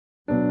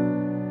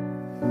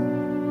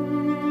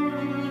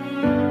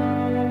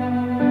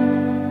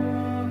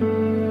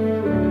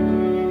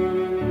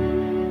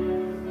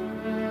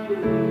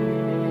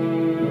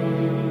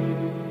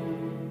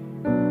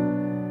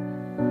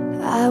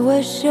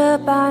sure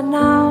by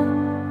now,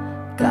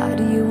 God,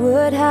 you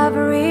would have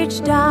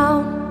reached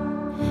down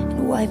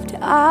and wiped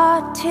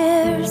our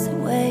tears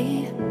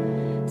away,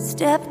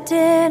 stepped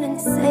in and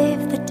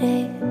saved the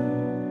day.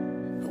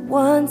 But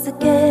once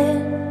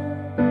again,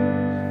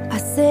 I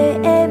say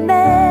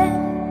amen,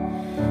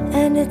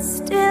 and it's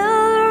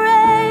still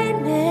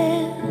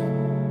raining.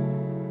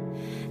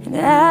 And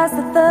as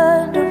the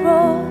thunder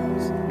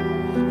rolls,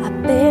 I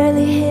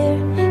barely hear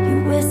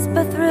you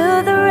whisper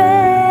through the rain,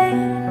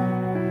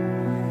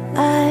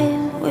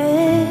 I'm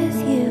with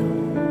you.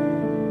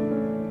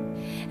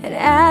 And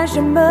as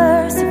your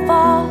mercy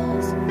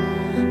falls,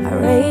 I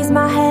raise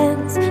my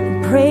hands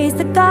and praise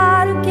the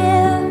God who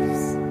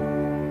gives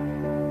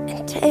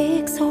and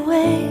takes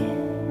away.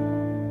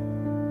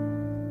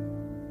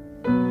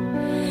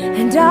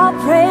 And I'll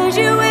praise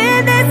you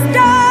in this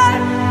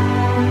dark,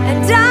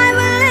 and I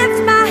will lift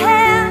my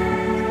hand,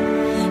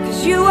 'cause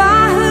you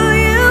are who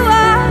you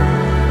are,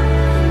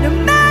 no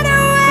matter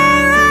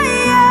where I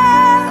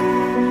am.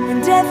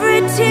 And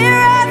every tear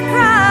I've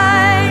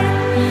cried,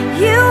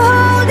 you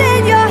hold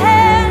in your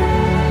hand.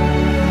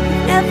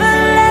 You've never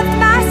left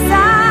my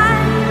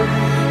side,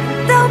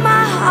 though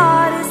my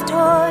heart is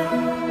torn.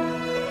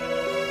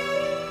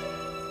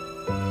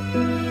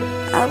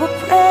 I will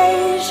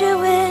praise you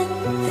in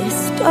this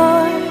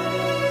storm.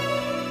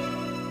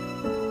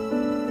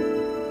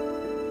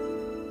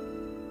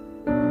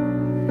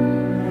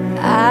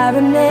 I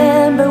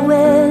remember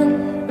when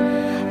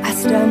I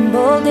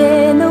stumbled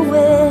in the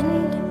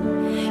wind.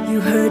 You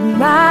heard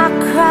my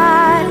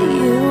cry,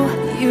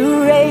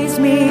 you raised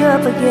me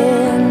up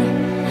again.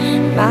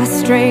 My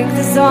strength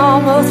is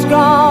almost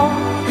gone.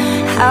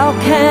 How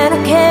can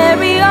I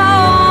carry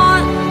on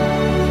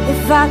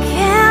if I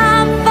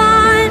can't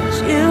find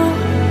you?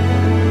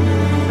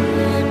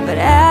 But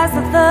as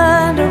the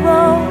thunder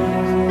rolls,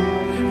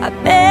 I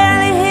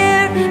barely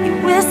hear you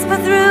whisper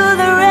through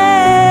the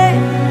rain,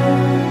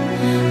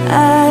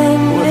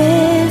 I'm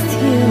with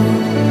you.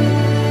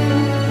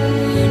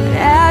 And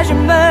as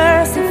your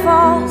mercy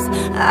falls,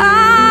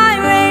 I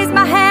raise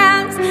my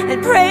hands and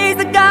praise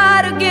the God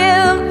who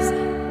gives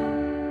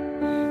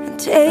and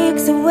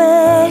takes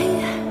away.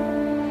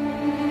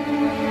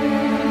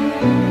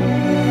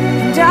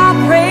 And I'll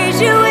praise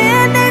you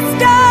in this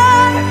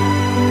dark,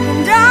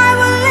 and I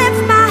will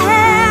lift my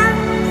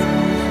hands,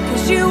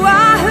 'cause you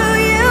are who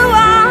you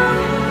are,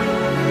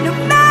 no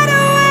matter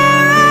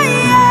where I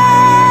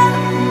am.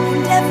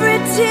 And every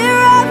tear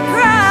I've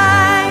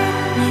cried,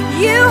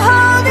 you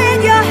hold in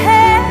your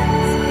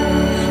hands.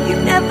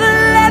 You've never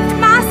left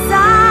my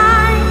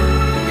side,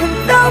 and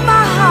though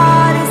my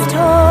heart is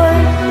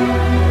torn,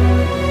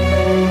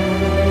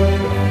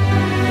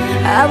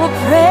 I will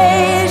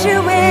praise you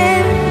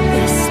in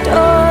this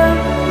storm.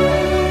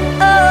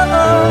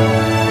 Oh,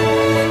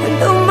 and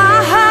though my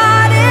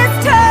heart is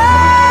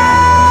torn,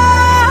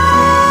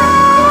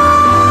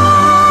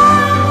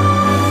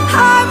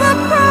 I will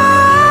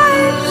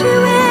praise you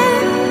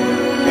in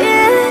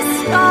this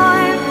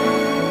storm.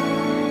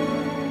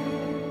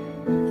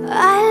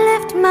 I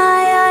lift my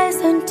eyes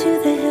unto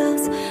the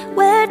hills.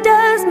 Where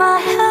does my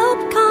help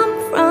come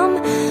from?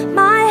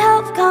 My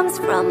help comes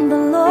from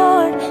the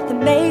Lord, the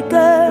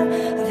maker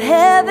of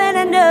heaven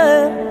and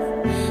earth.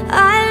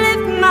 I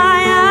lift my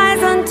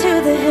eyes unto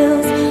the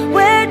hills.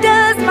 Where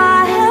does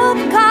my help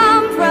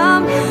come from?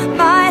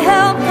 My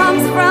help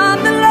comes from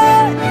the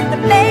Lord,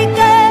 the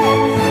maker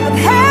of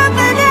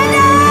heaven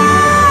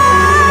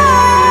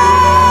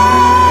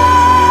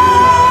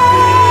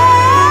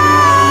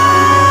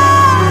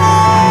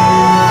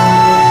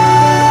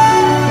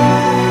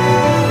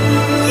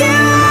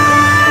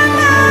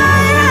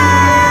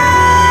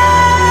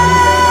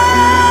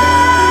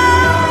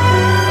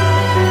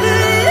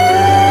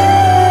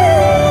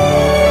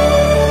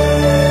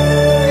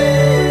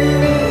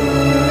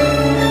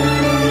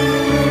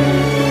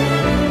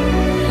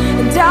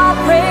and I'll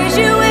praise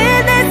you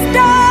in this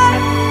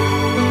dark,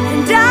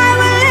 and I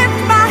will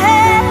lift my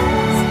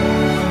hands,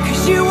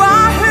 'cause you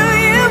are who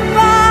you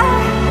are,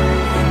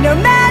 no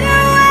matter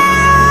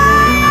where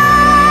I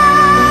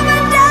am.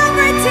 And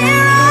every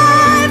tear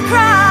I've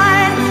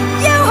cried,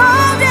 you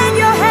hold in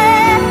your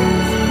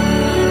hands.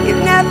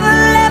 You've never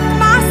left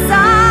my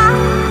side,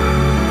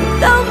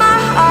 though my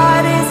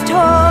heart is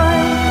torn.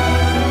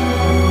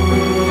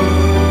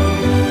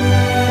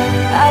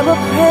 I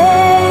will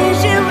praise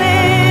you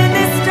in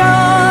this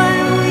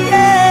storm,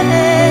 yeah.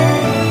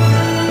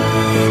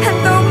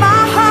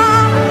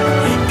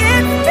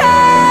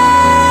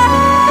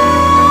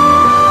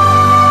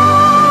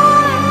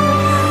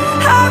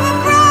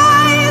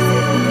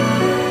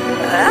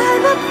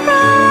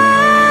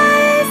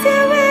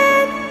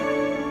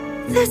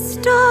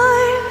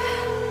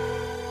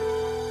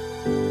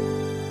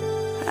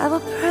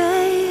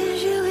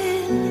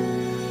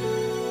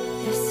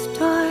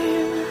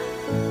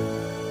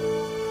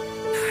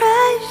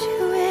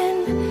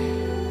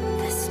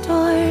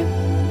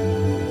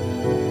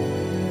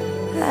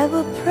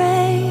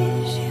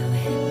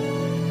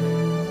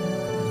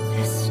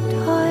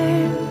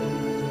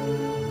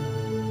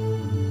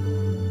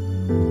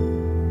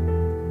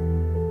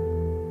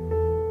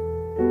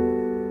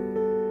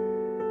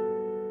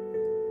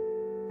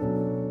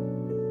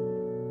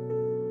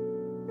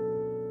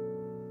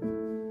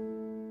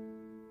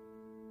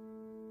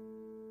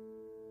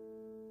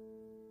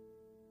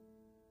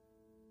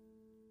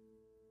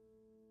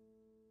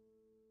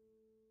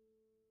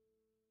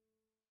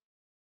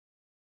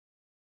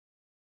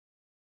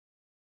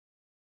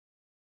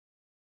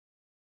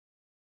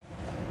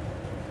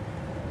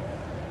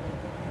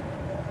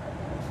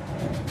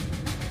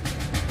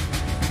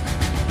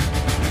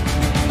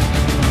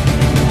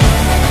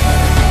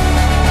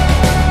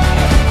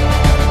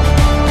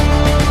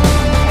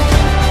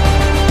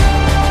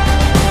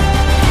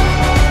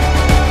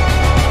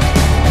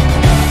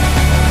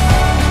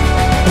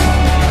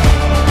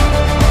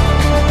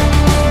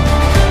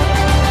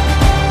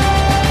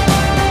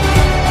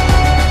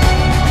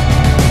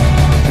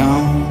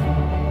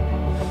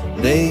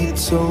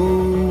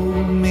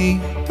 told me,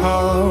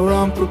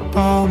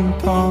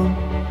 pa-rum-pa-pum-pum,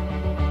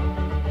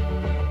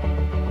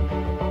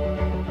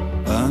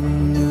 a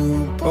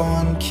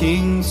newborn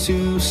king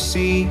to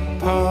see,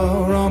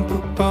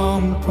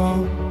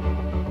 pa-rum-pa-pum-pum.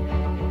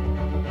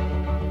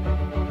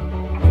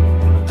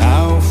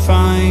 Our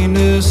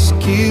finest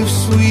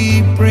gifts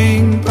we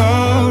bring,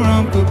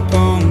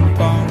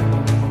 pa-rum-pa-pum-pum,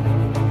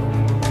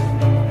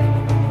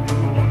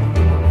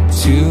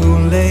 to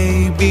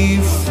lay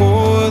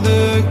before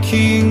the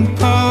king,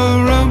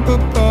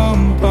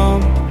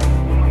 pa-rum-pa-pum-pum,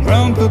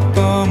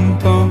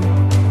 rum-pa-pum-pum,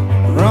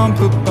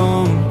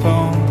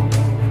 rum-pa-pum-pum.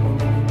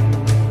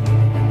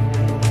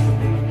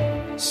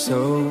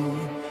 So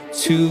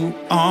to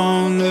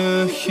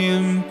honor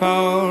him,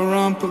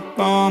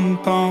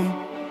 pa-rum-pa-pum-pum,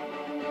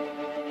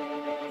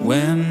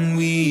 when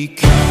we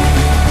come.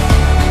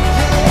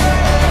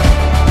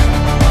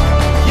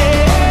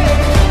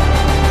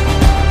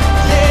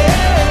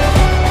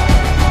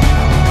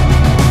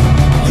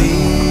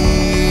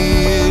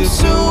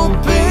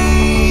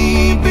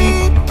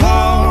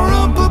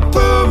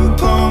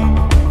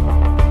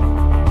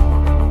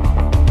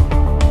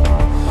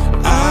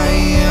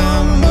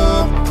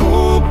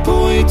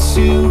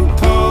 To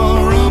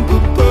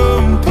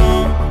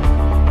pa-rum-pa-pum-pum,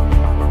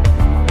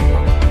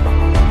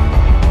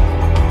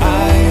 I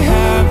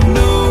have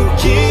no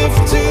gift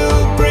to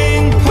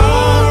bring,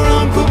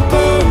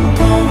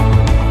 pa-rum-pa-pum-pum,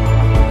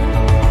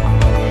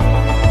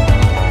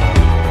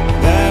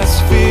 that's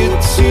fit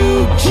to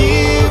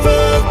give a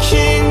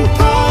king,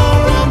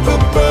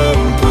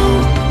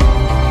 pa-rum-pa-pum-pum,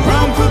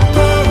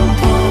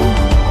 rum-pa-pum-pum,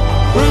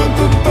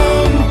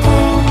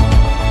 rum-pa-pum-pum.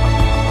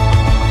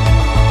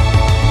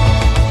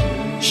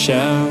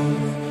 Shall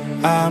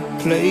I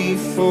play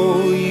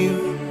for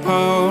you,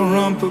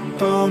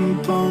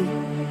 pa-rum-pa-pum-pum,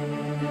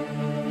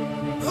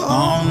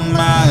 on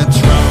my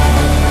drum?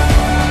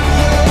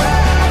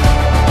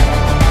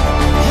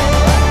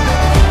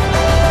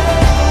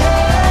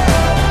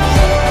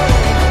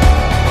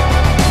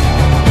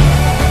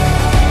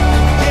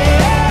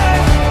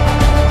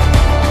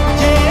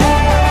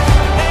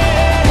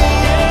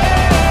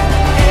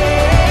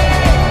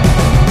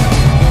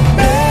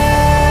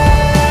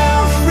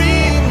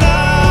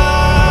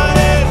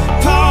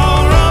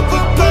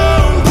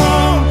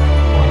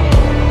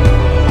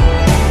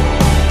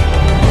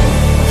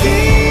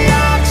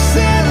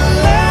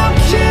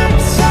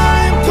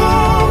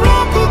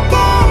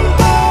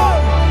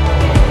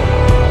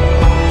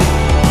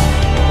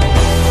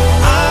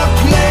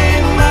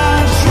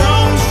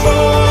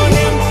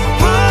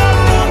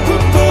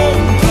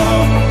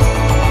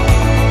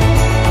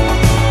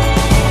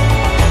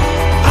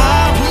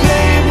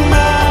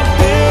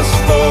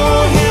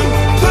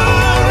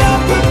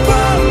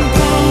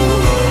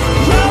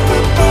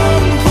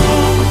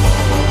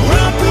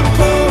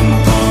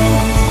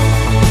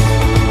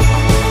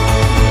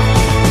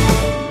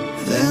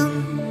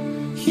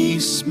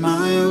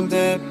 Smiled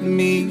at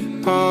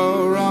me,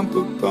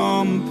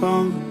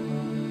 pa-rum-pa-pum-pum,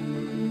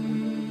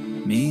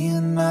 me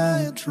and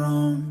my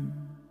drum,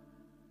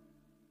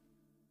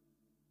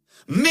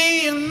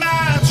 me and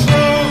my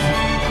drum.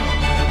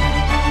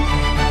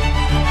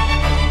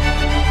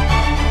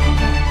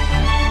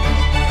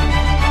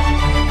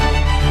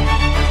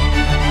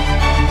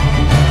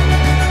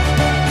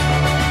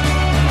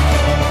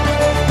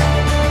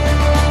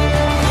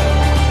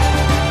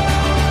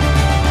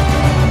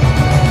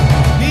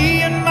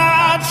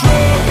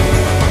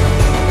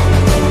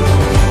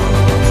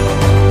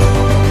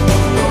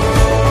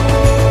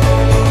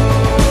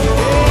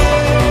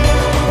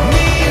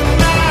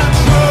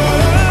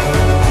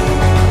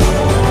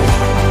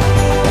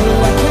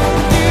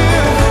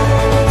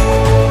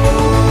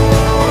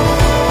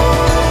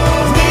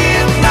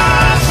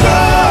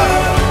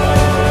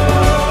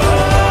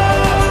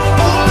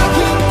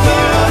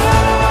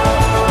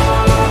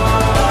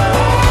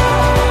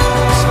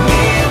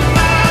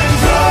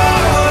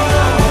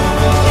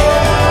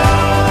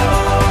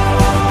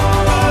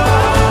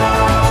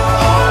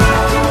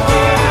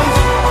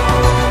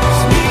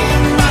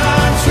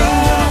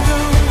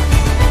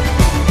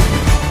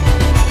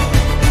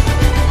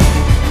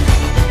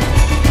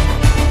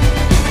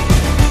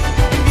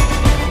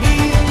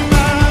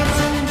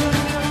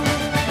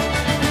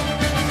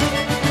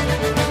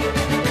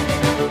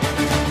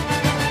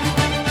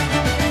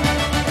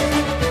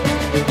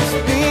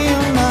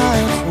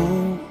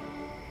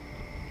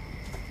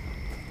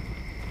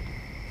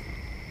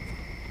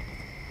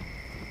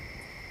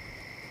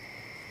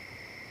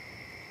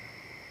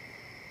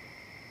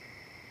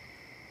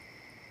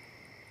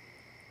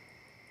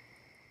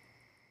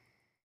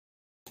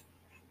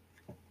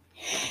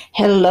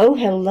 Hello,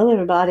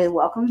 everybody.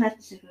 Welcome back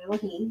to Secret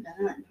Elohim.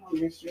 I'm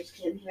Mistress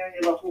Kim here,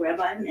 your local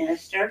rabbi and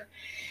minister.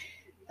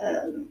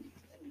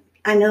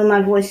 I know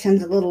my voice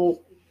sounds a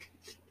little,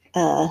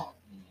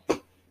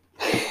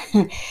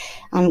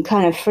 I'm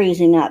kind of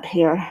freezing up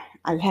here.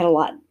 I've had a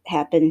lot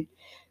happen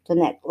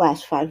the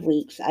last 5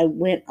 weeks. I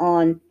went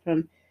on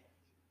from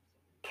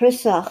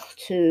Pesach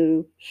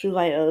to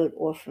Shavuot,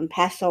 or from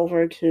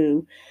Passover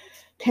to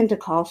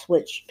Pentecost,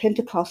 which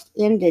Pentecost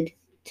ended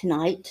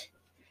tonight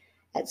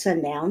at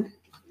sundown.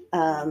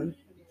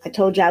 I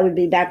told you I would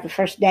be back the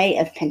first day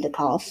of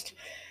Pentecost.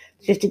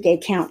 50-day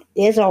count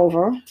is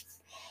over.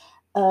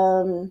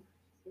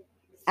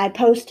 I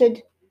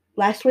posted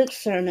last week's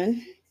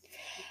sermon.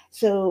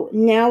 So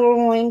now we're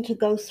going to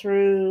go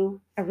through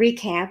a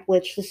recap,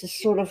 which this is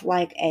sort of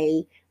like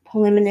a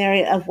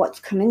preliminary of what's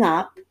coming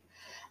up.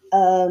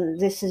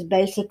 This is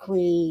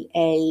basically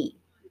a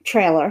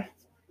trailer,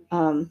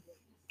 and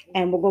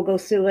we'll go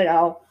through it.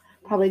 I'll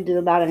probably do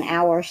about an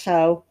hour or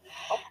so.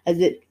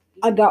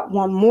 I got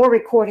one more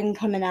recording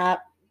coming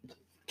up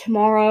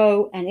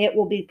tomorrow, and it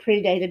will be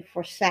predated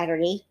for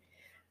Saturday,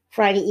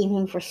 Friday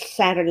evening for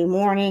Saturday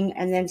morning,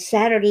 and then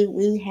Saturday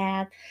we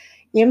have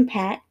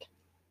Impact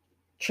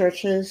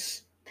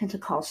Church's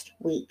Pentecost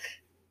week.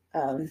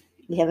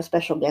 We have a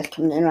special guest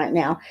coming in right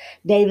now.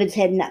 David's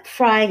heading up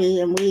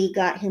Friday, and we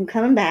got him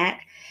coming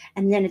back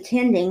and then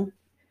attending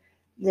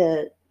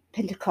the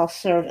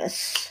Pentecost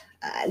service.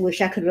 I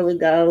wish I could really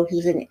go.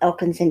 He's in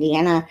Elkins,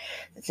 Indiana.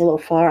 It's a little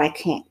far. I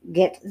can't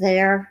get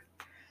there.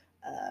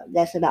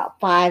 That's about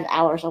 5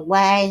 hours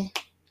away.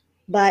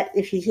 But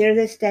if you hear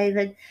this,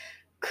 David,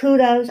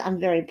 kudos. I'm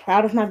very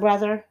proud of my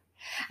brother.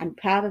 I'm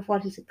proud of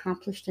what he's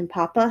accomplished in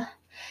Papa.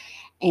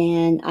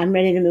 And I'm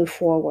ready to move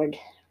forward.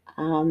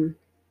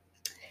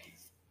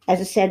 As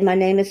I said, my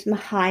name is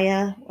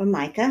Mahia or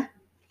Micah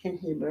in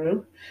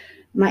Hebrew.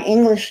 My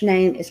English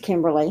name is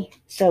Kimberly.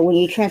 So when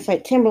you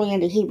translate Kimberly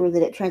into Hebrew,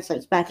 that it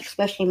translates back,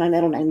 especially my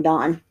middle name,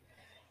 Dawn.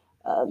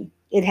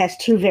 It has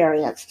two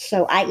variants.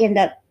 So I end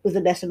up with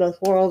the best of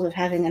both worlds of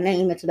having a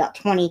name that's about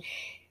 20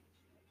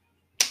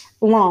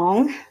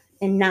 long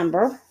in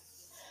number.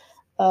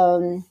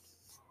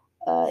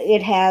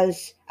 It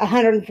has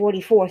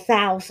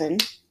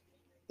 144,000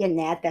 in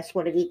that. That's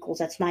what it equals.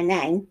 That's my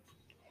name.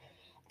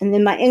 And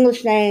then my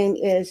English name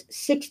is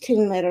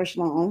 16 letters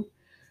long.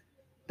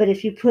 But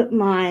if you put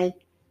my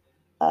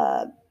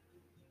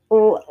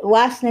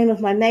last name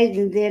of my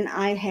maiden, then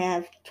I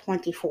have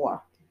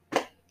 24.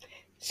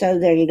 So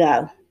there you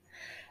go.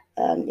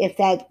 If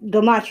that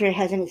gematria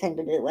has anything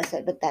to do with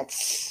it, but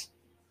that's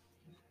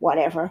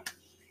whatever.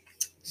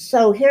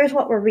 So here's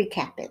what we're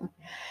recapping.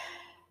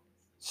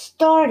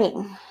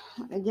 Starting,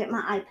 let me get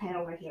my iPad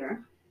over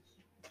here.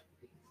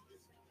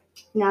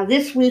 Now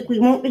this week we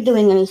won't be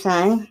doing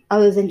anything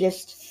other than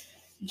just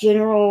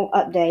general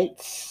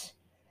updates.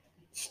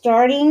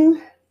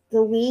 Starting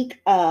the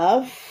week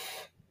of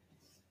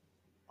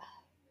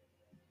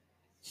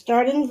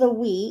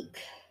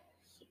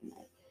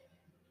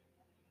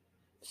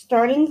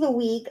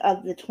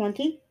the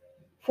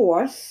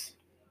 24th,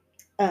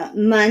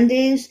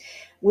 Mondays,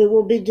 we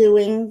will be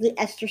doing the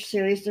Esther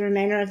series. The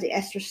remainder of the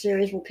Esther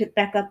series will pick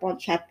back up on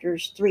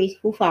chapters 3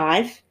 through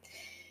 5.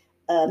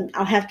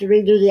 I'll have to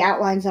redo the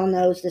outlines on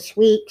those this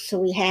week, so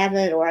we have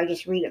it, or I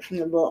just read it from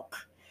the book.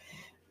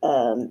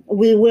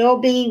 We will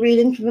be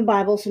reading from the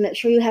Bible, so make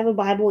sure you have a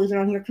Bible either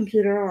on your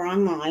computer or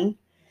online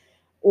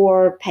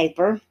or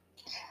paper.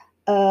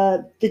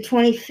 The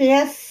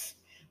 25th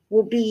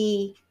will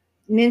be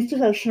Men's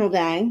Devotional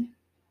Day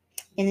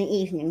in the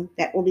evening.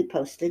 That will be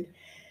posted.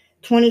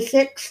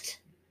 26th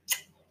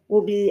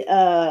will be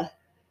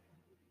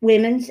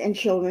Women's and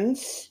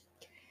Children's.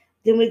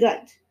 Then we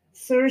got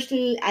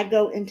Thursday, I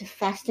go into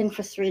fasting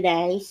for 3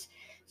 days.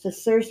 So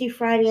Thursday,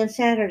 Friday, and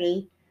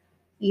Saturday,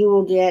 you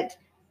will get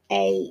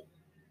a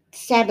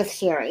Sabbath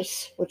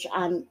series, which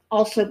I'm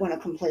also going to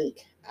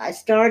complete. I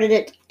started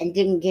it and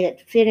didn't get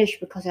it finished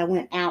because I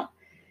went out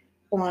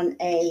on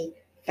a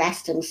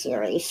fasting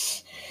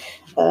series.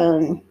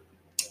 And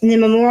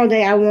then Memorial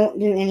Day, I won't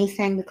do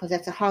anything because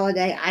that's a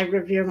holiday. I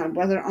revere my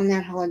brother on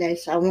that holiday,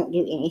 so I won't do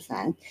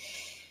anything.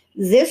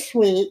 This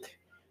week,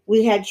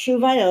 we had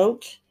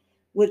Shuvayot,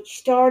 which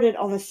started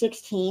on the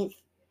 16th,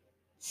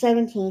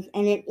 17th,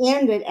 and it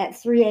ended at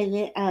 3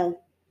 a.m.,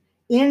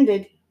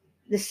 ended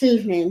this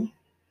evening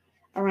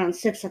around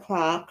 6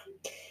 o'clock.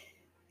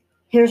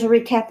 Here's a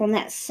recap on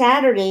that.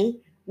 Saturday,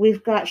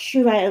 we've got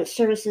Shuvayot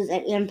services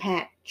at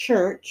Impact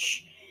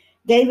Church.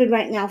 David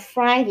right now,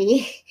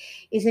 Friday,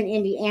 is in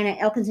Indiana,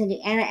 Elkins,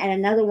 Indiana, at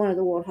another one of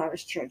the World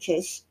Harvest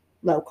churches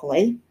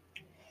locally.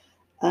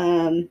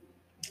 And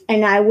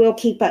I will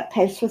keep up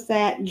pace with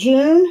that.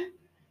 June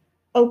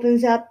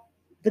opens up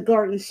the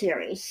Garden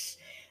Series.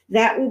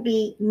 That will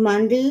be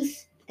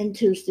Mondays and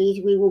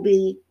Tuesdays. We will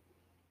be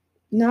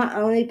not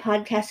only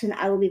podcasting,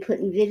 I will be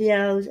putting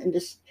videos and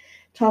just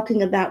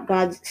talking about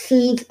God's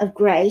Seeds of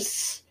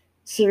Grace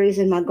series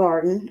in my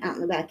garden out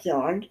in the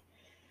backyard.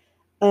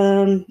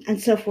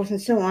 And so forth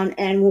and so on,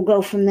 and we'll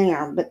go from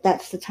there, but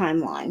that's the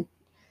timeline.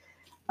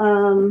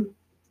 I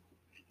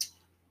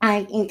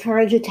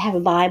encourage you to have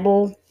a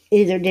Bible,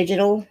 either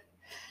digital,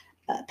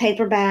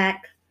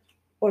 paperback,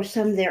 or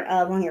some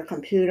thereof on your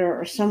computer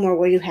or somewhere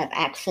where you have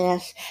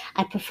access.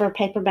 I prefer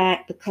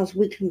paperback because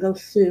we can go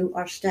through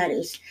our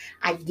studies.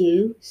 I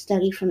do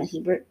study from a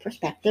Hebrew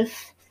perspective.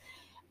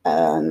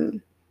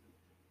 It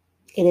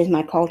is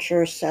my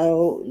culture,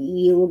 so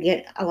you will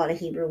get a lot of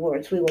Hebrew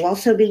words. We will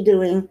also be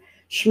doing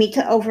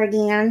Shemitah over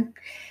again.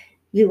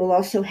 You will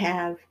also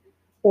have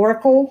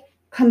Oracle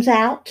comes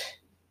out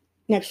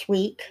next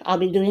week. I'll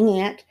be doing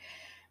it.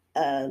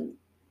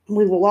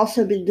 We will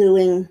also be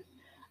doing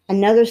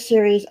another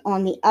series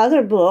on the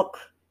other book,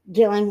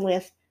 dealing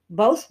with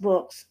both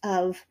books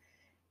of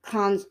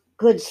Con's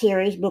Good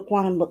series, book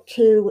 1 and book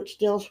 2, which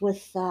deals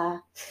with, I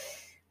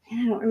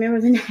don't remember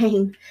the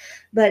name,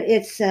 but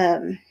it's,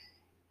 I've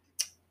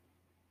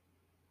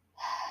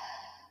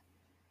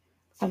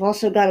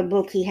also got a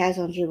book he has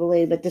on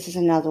Jubilee, but this is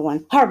another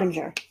one,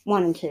 Harbinger,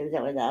 1 and 2,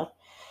 there we go.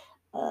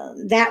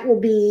 That will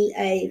be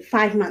a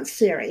 5-month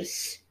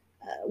series.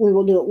 We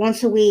will do it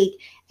once a week.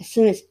 As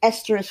soon as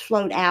Esther is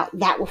flowed out,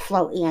 that will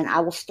flow in. I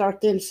will start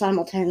them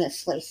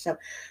simultaneously. So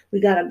we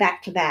got a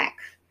back-to-back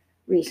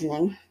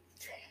reasoning.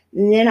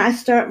 And then I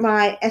start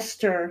my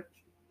Esther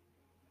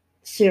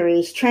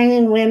series,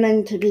 training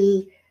women to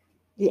be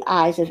the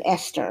eyes of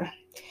Esther.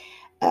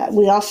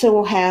 We also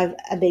will have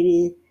a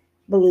baby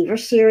believer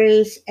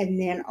series, and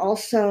then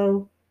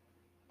also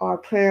our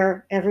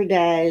prayer every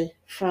day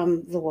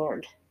from the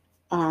Lord.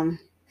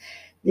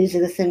 These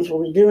are the things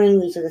we'll be doing.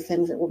 These are the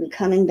things that will be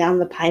coming down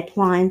the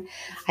pipeline.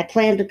 I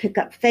plan to pick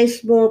up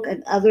Facebook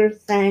and other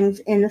things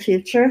in the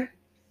future.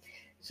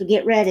 So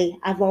get ready.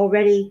 I've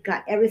already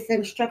got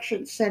everything structured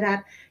and set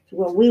up to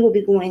where we will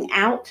be going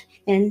out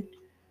in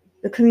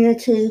the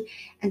community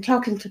and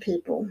talking to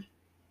people.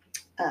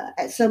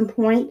 At some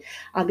point,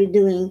 I'll be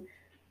doing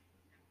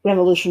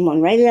Revolution 1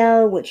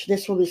 Radio, which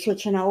this will be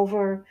switching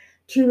over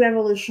to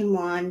Revolution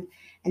 1,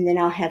 and then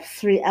I'll have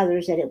 3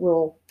 others that it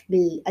will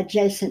be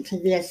adjacent to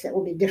this that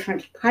will be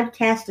different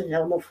podcasts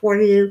available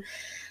for you.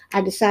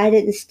 I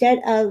decided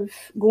instead of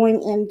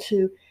going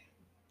into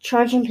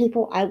charging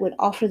people, I would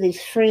offer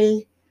these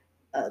free.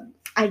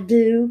 I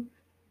do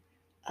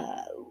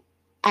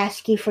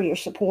ask you for your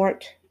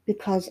support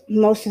because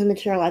most of the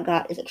material I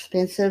got is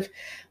expensive.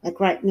 Like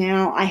right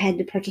now, I had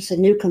to purchase a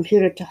new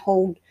computer to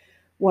hold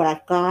what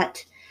I've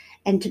got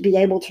and to be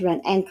able to run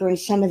Anchor and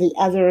some of the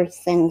other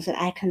things that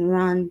I can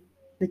run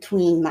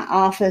between my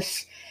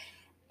office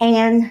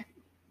and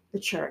the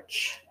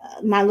church.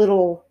 My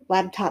little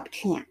laptop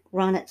can't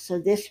run it, so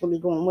this will be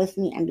going with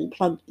me and be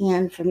plugged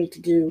in for me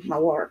to do my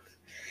work.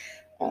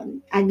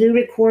 I do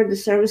record the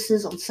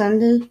services on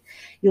Sunday.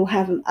 You'll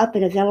have them up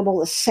and available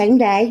the same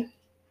day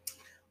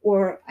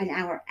or an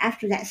hour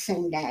after that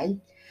same day.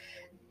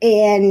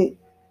 And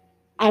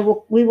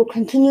we will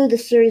continue the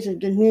series of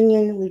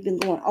Dominion. We've been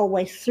going all the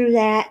way through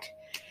that.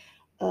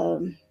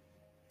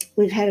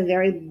 We've had a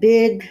very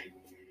big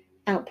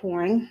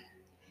outpouring.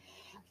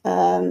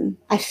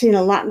 I've seen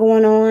a lot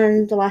going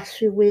on the last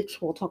few weeks.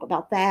 We'll talk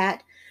about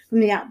that. From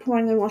the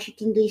outpouring in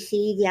Washington,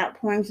 D.C., the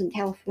outpourings in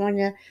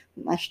California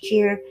last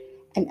year,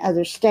 and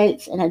other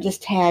states. And I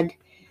just had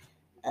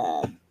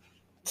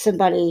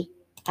somebody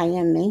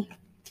IM me.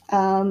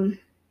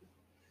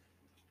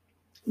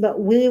 But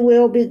we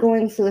will be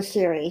going through a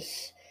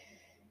series.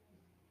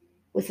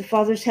 With the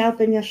Father's help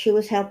and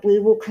Yeshua's help, we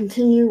will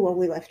continue where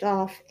we left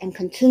off and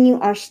continue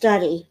our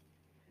study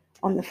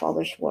on the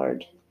Father's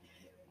Word.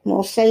 And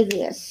we'll say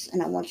this,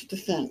 and I want you to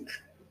think.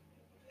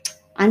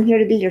 I'm here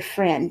to be your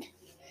friend.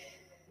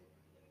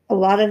 A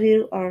lot of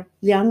you are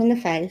young in the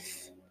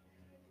faith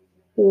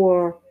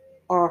or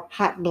are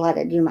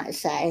hot-blooded, you might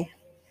say.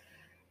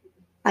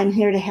 I'm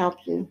here to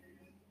help you.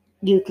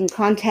 You can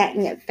contact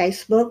me at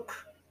Facebook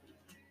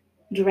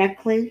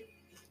directly.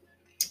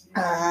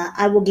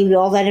 I will give you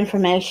all that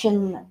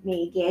information. Let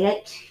me get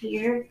it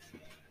here.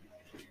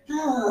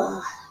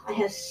 Oh, I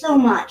have so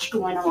much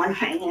going on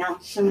right now.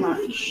 So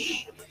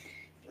much.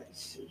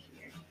 Let's see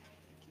here.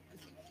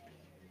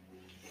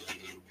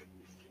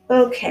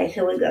 Okay,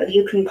 here we go.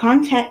 You can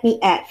contact me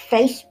at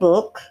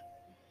Facebook.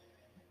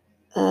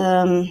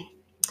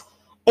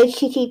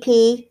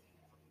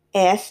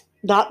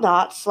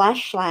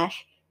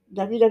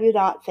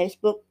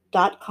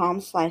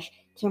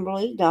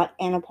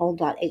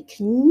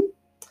 https://www.facebook.com/Kimberly.Annapole.18.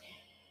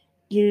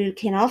 You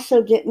can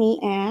also get me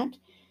at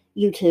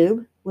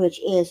YouTube, which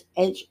is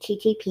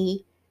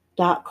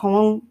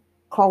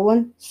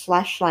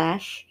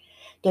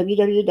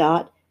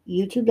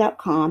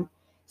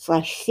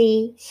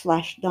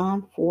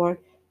http://www.youtube.com/C/Dawn Ford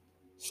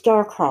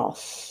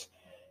Starcross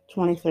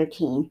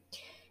 2013.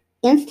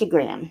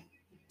 Instagram.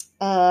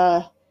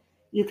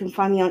 You can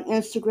find me on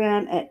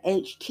Instagram at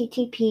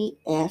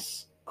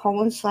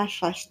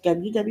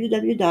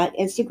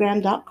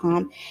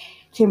https://www.instagram.com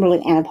Kimberly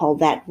Annapole.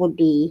 That would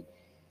be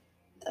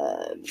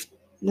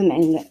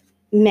the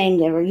main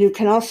lever. You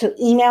can also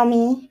email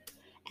me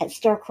at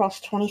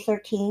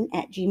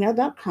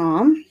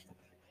starcross2013@gmail.com.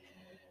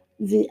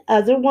 The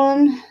other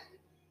one,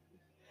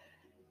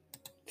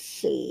 let's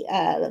see,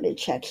 let me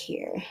check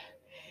here.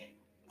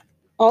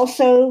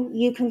 Also,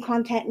 you can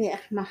contact me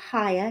at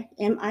Mahaya,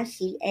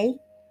 MICAHYAC,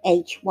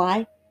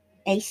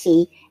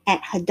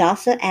 at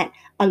Hadassah at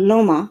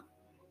Aloma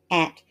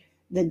at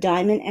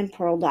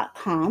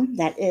thediamondandpearl.com.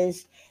 That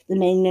is the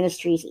main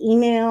ministry's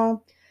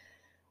email.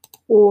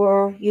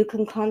 Or you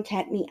can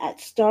contact me at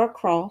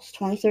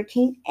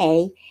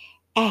starcross2013a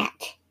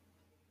at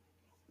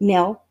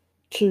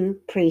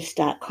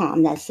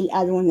mail2priest.com. That's the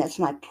other one. That's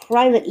my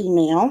private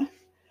email.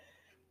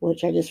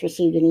 which I just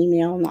received an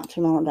email not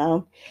too long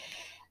ago.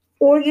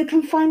 Or you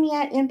can find me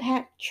at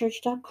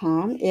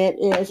impactchurch.com. It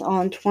is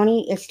on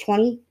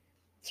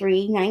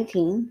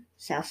 2319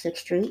 South 6th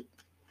Street,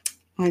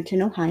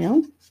 Arlington,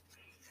 Ohio,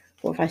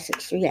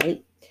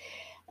 45638.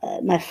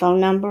 My phone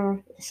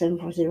number is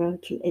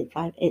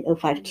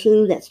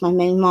 740-285-8052. That's my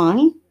main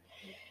line.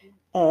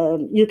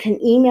 You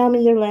can email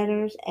me your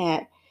letters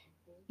at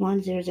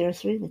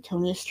 1003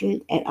 Latonia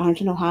Street at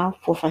Arlington, Ohio,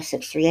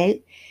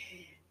 45638.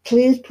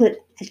 Please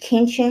put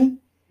attention,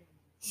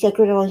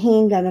 Sacred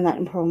Elohim, Diamond Light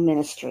and Pearl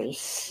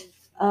Ministries.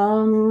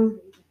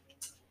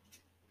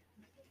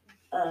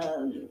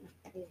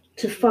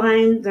 To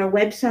find their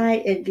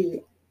website, it'd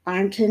be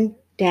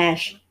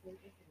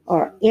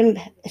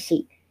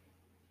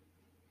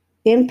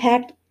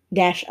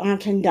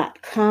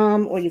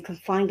impact-arlington.com, or you can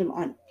find them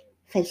on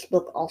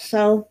Facebook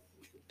also.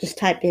 Just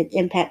type in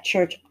Impact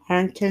Church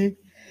Arlington.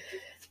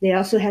 They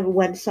also have a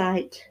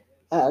website.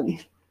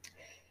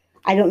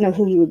 I don't know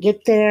who you would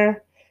get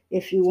there.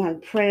 If you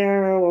want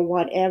prayer or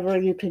whatever,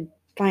 you could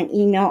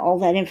email all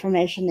that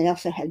information. They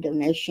also have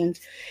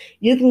donations.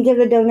 You can give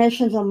the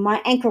donations on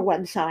my Anchor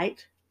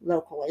website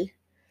locally.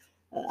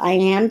 I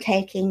am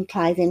taking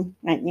tithing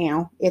right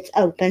now. It's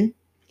open.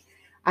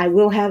 I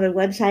will have a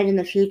website in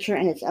the future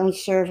and its own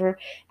server.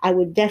 I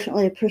would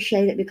definitely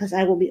appreciate it because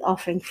I will be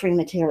offering free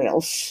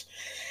materials,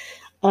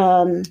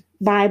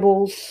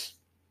 Bibles,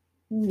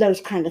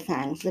 those kind of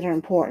things that are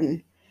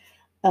important.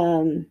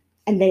 And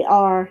they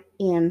are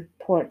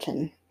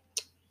important.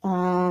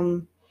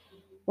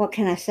 What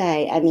can I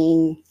say? I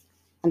mean,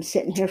 I'm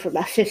sitting here for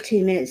about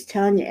 15 minutes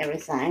telling you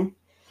everything.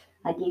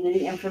 I give you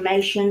the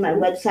information. My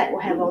website will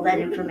have all that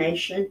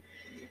information.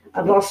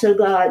 I've also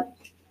got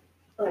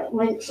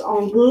links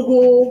on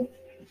Google,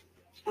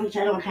 which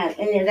I don't have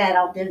any of that.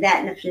 I'll do that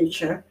in the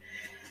future.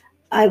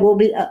 I will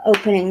be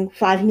opening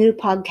 5 new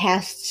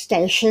podcast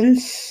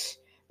stations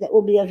that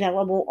will be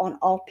available on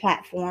all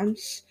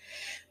platforms.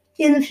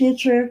 In the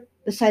future,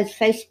 besides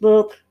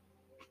Facebook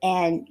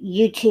and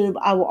YouTube,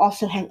 I will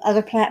also have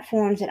other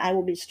platforms that I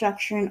will be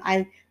structuring.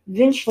 I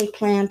eventually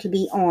plan to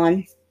be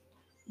on,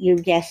 you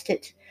guessed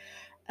it,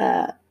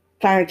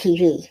 Fire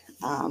TV.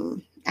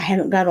 I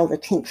haven't got all the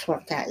kinks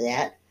worked out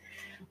yet.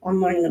 I'm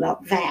learning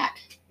about that,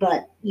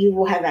 but you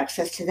will have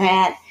access to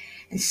that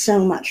and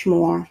so much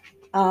more.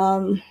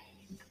 I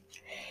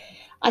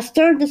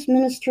started this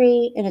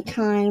ministry in a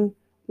time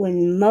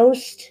when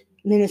most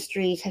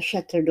ministries have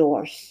shut their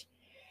doors.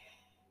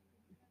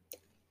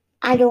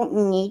 I don't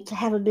need to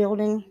have a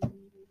building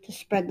to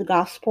spread the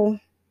gospel,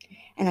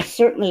 and I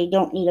certainly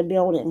don't need a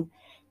building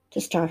to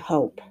start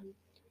hope.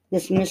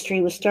 This ministry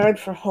was started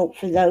for hope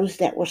for those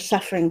that were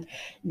suffering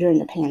during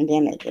the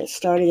pandemic. It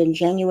started in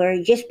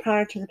January, just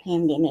prior to the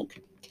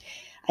pandemic.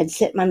 I'd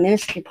set my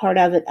ministry part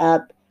of it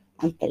up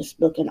on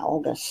Facebook in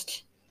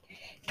August.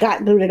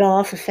 Got booted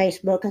off of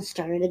Facebook and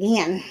started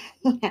again.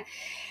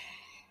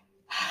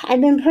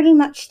 I've been pretty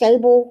much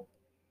stable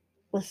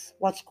with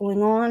what's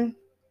going on,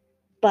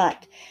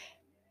 but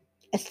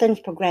as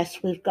things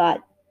progress, we've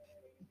got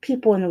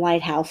people in the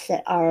White House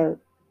that are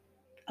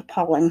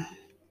appalling.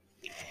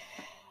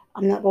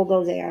 I'm not going to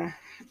go there.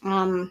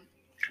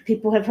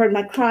 People have heard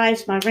my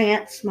cries, my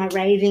rants, my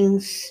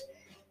ravings.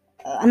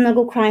 I'm not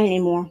going to cry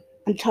anymore.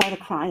 I'm tired of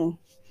crying.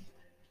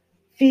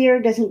 Fear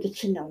doesn't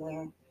get you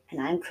nowhere,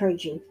 and I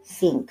encourage you,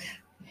 think.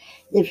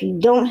 If you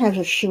don't have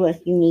Yeshua,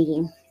 you need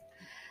him.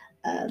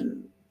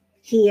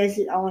 He is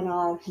it all in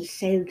all. He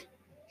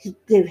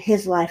gave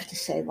his life to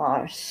save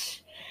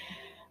ours.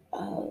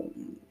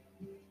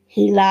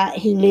 He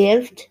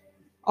lived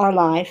our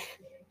life.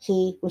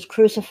 He was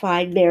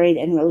crucified, buried,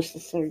 and rose the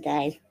third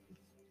day.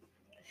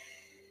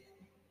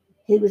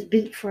 He was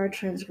beat for our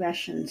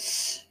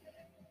transgressions.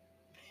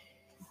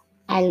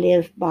 I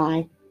live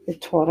by the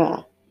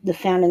Torah, the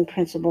founding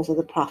principles of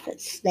the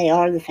prophets. They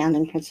are the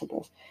founding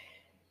principles.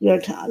 You're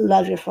to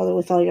love your father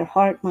with all your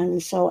heart, mind,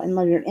 and soul, and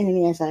love your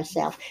enemy as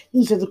thyself.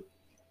 These are the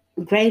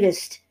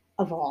greatest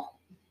of all.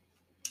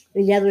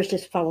 The others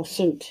just follow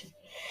suit.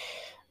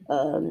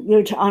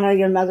 You're to honor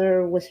your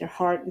mother with your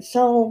heart and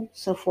soul,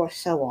 so forth,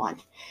 so on.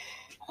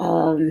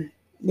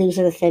 These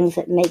are the things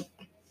that make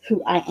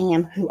who I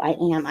am.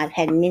 I've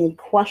had many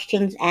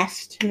questions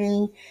asked to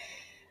me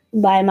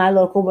by my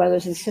local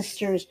brothers and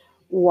sisters.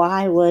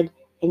 Why would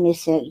a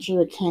Messianic Jew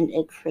attend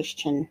a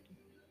Christian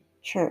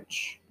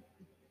church?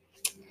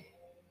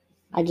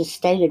 I just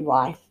stated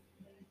why.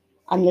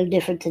 I'm no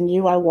different than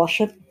you. I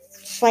worship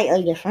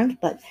slightly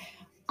different, but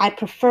I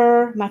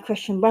prefer my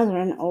Christian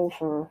brethren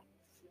over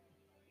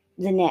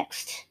the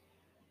next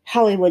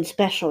Hollywood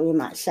special, you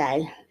might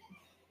say.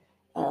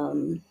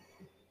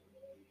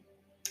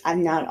 I've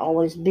not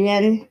always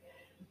been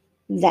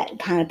that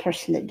kind of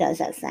person that does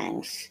those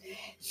things.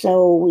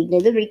 So we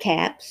did the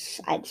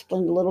recaps. I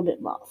explained a little bit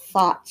about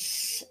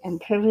thoughts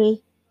and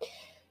privy.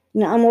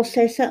 Now I'm going to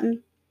say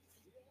something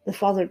the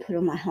Father put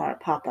on my heart,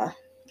 Papa.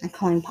 I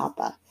call him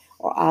Papa,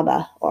 or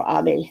Abba, or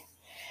Abi.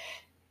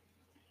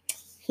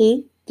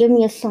 He gave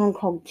me a song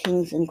called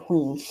Kings and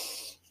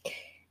Queens.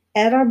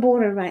 At our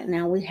border right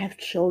now, we have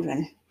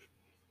children.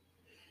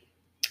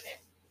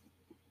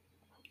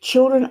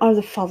 Children are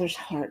the father's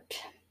heart.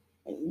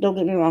 Don't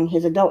get me wrong,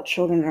 his adult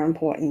children are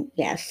important,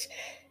 yes.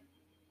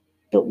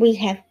 But we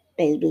have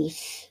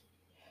babies,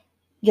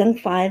 young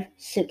 5,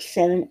 6,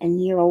 7,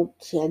 and year-old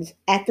kids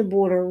at the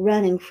border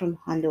running from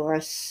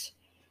Honduras,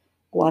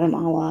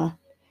 Guatemala,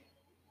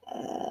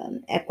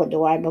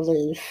 Ecuador, I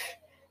believe.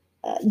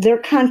 Their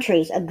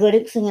countries, a good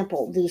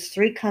example, these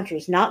 3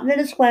 countries, not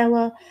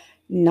Venezuela,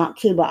 not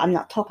Cuba. I'm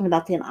not talking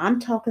about them. I'm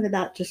talking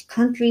about just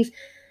countries,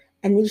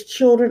 and these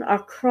children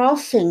are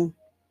crossing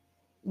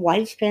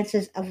wide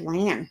expanses of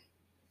land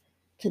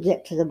to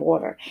get to the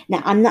border.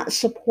 Now, I'm not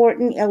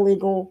supporting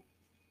illegal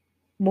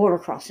border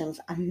crossings.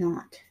 I'm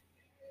not.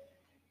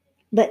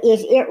 But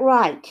is it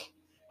right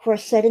for a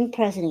sitting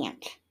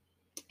president,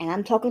 and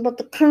I'm talking about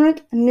the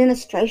current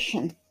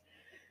administration,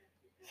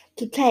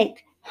 to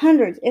take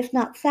hundreds, if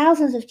not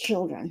thousands of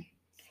children,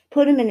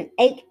 put them in an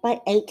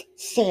 8x8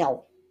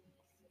 cell?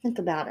 Think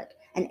about it.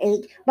 An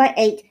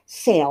 8x8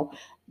 cell.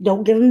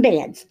 Don't give them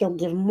beds. Don't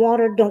give them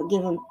water. Don't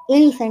give them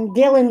anything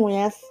dealing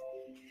with.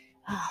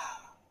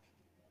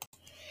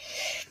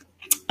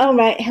 All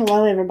right.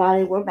 Hello,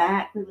 everybody. We're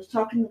back. We was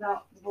talking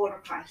about the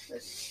border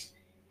crisis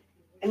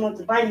and what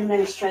the Biden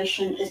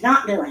administration is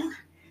not doing.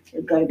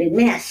 They've got a big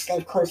mess.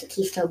 They've closed the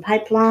Keystone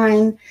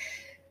Pipeline.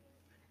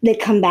 They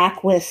come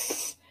back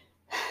with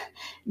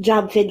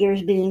job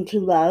figures being too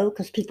low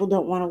because people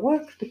don't want to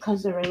work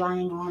because they're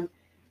relying on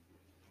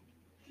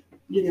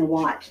you know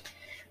what.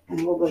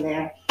 And we'll go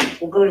there.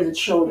 We'll go to the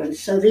children.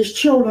 So these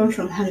children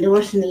from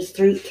Honduras and these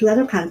 2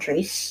 other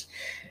countries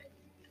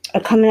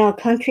are coming out of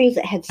countries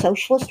that had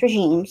socialist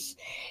regimes.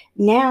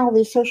 Now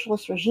these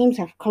socialist regimes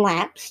have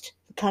collapsed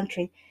the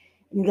country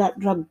and got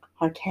drug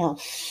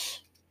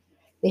cartels.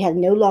 They have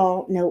no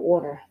law, no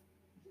order.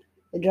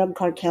 The drug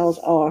cartels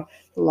are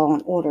the law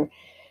and order.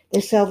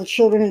 They sell the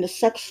children into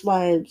sex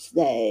slaves.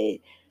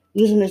 They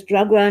use them as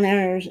drug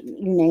runners,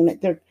 you name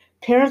it. Their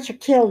parents are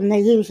killed and they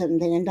use them.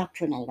 They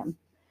indoctrinate them.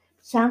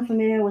 Sound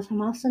familiar with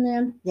Hamas and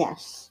them?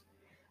 Yes.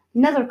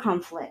 Another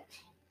conflict.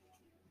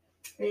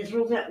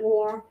 Israel's at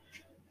war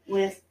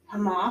with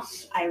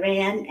Hamas,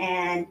 Iran,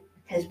 and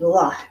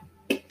Hezbollah.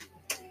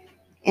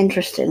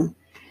 Interesting.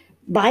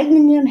 Biden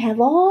and them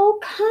have all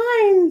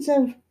kinds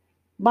of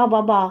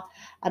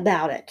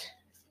about it.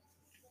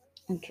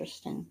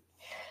 Interesting.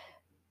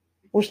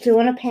 We're still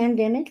in a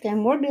pandemic,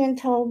 and we're being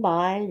told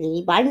by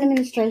the Biden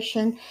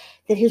administration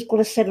that he's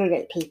going to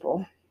segregate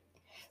people.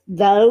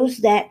 Those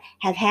that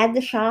have had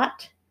the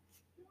shot,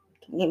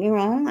 don't get me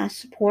wrong, I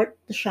support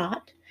the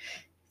shot.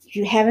 If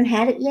you haven't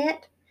had it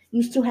yet,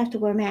 you still have to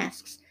wear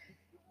masks.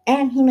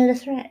 And he made a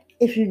threat.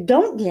 If you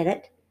don't get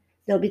it,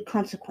 there'll be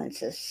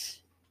consequences.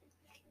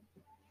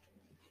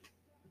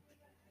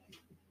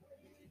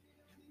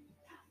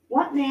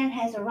 What man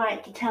has a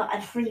right to tell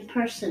a free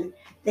person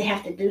they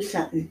have to do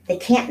something? They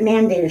can't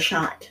mandate a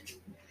shot.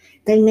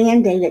 They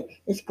mandate it,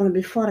 it's going to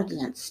be fought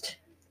against.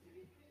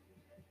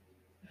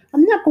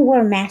 I'm not going to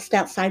wear a mask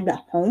outside the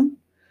home.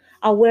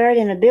 I'll wear it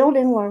in a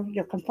building where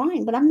you're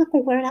confined, but I'm not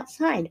going to wear it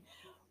outside.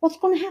 What's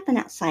going to happen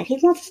outside? He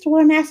wants us to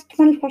wear a mask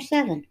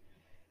 24/7.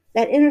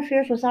 That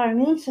interferes with our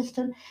immune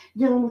system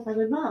dealing with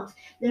other bugs.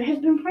 There has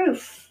been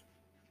proof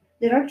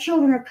that our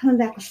children are coming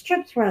back with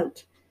strep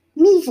throat,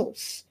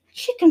 measles,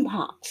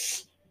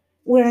 chickenpox,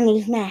 wearing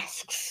these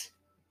masks.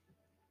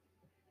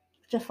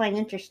 Which I find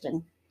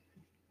interesting.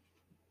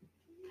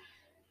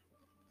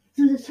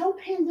 Through this whole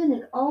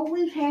pandemic, all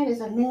we've had is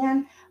a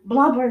man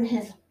blubbering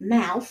his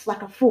mouth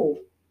like a fool.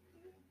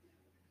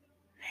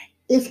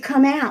 It's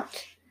come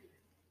out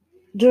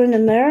during the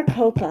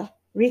Maricopa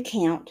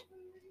recount.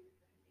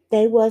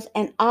 There was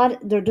an audit.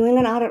 They're doing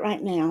an audit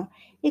right now.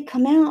 It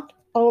come out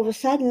all of a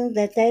sudden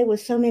that there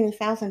was so many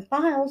thousand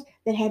files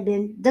that had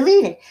been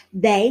deleted.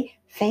 They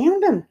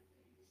found them.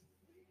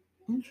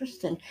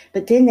 Interesting.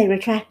 But then they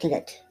retracted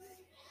it.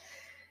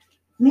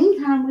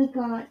 Meantime, we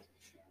got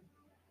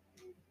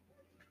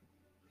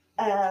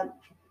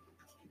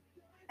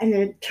an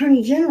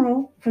attorney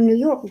general from New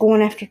York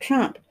going after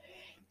Trump.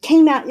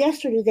 Came out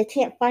yesterday, they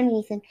can't find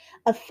anything.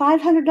 Of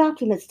 500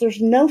 documents, there's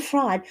no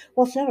fraud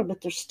whatsoever, but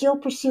they're still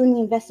pursuing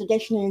the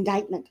investigation and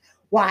indictment.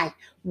 Why?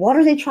 What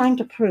are they trying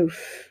to prove?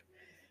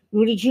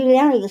 Rudy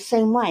Giuliani, the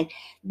same way.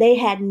 They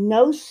had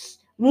no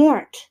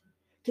warrant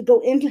to go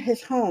into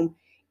his home.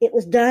 It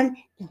was done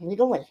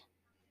illegally.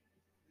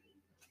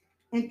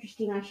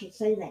 Interesting, I should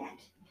say that.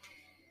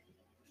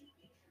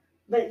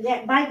 But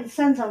yet Biden's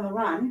son's on the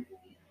run.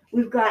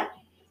 We've got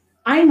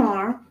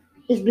Aymar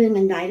is being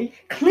indicted.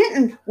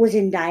 Clinton was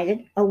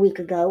indicted a week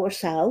ago or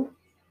so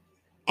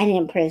and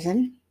in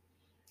prison.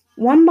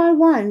 One by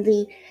one,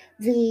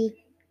 the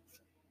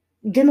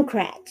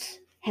Democrats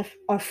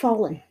are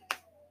falling.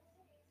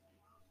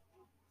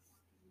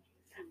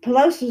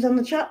 Pelosi's on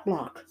the chop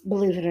block,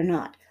 believe it or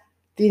not.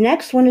 The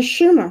next one is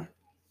Schumer.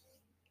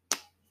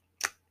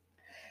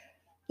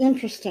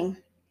 Interesting.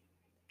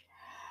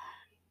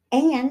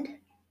 And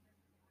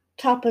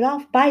top it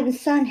off, Biden's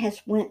son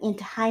has went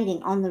into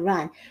hiding on the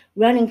run,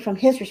 running from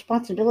his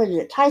responsibility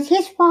that ties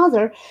his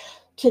father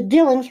to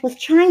dealings with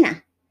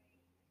China.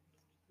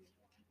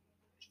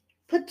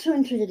 Put two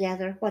and two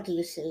together. What do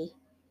you see?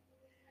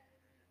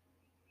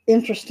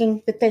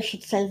 Interesting that they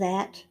should say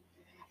that.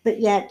 But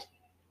yet,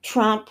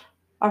 Trump,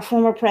 our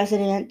former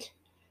president,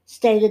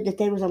 stated that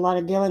there was a lot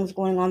of dealings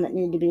going on that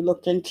needed to be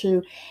looked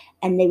into,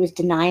 and they was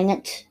denying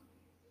it.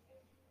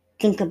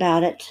 Think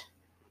about it.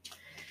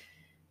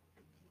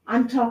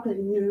 I'm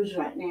talking news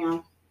right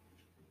now.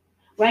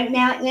 Right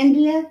now,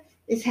 India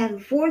is having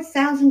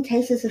 4,000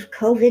 cases of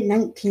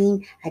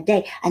COVID-19 a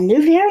day, a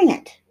new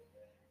variant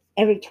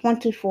every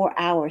 24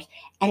 hours.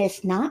 And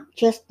it's not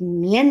just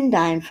men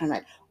dying from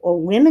it or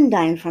women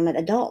dying from it,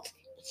 adults,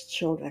 it's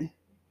children.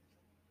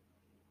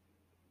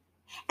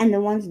 And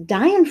the ones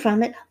dying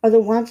from it are the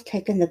ones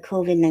taking the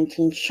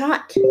COVID-19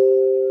 shot.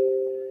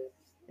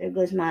 There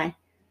goes my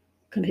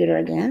computer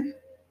again.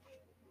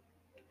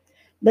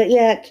 But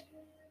yet,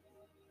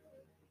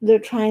 they're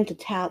trying to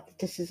tout that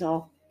this is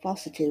all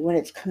falsity when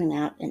it's coming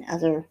out in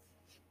other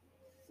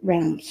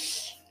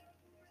realms.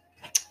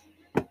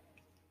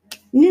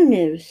 New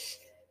news.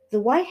 The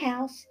White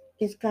House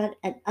has got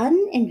an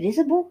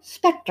invisible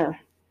specter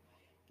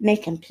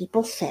making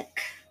people sick.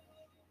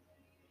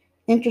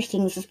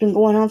 Interesting, this has been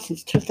going on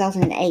since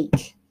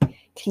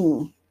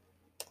 2018.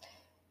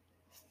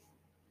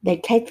 They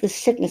take this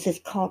sickness, it's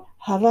called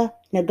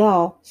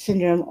Hava-Nagal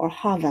syndrome or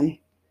HAVAN.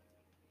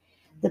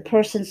 The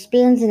person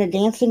spins in a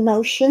dancing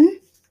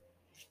motion,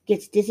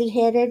 gets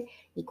dizzy-headed,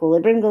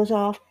 equilibrium goes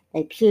off,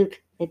 they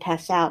puke, they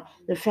pass out.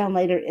 They're found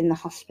later in the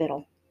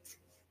hospital.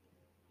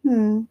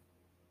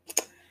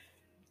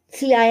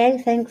 CIA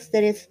thinks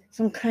that it's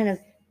some kind of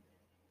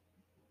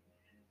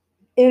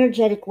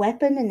energetic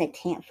weapon and they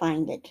can't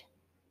find it.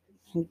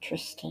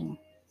 Interesting.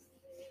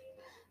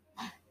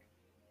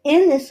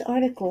 In this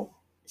article,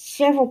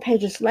 several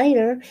pages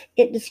later,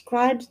 it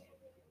describes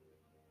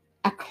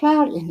a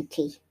cloud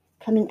entity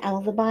coming out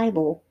of the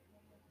Bible.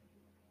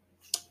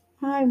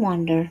 I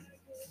wonder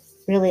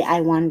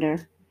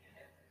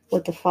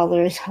what the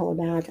Father is all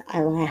about.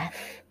 I laugh.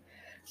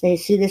 They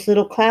see this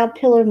little cloud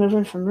pillar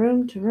moving from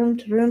room to room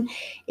to room.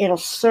 It'll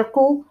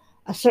circle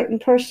a certain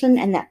person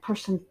and that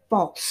person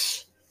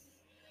falls.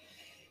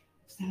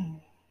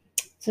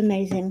 It's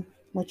amazing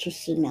what you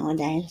see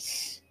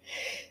nowadays.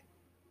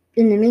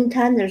 In the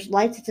meantime, there's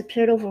lights that's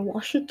appeared over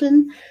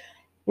Washington,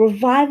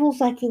 revivals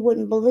like you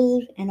wouldn't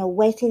believe, an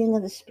awakening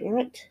of the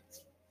Spirit,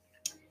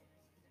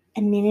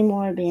 and many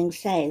more are being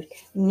saved.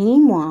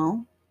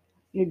 Meanwhile,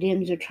 your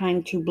Dems are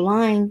trying to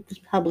blind the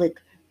public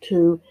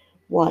to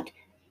what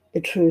the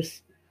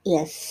truth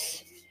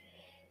is.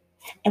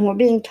 And we're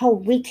being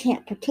told we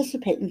can't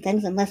participate in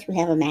things unless we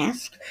have a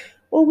mask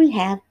or we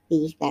have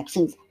these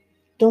vaccines.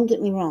 Don't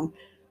get me wrong.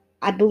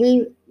 I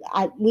believe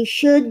we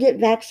should get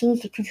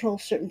vaccines to control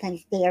certain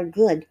things. They are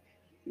good,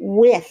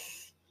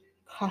 with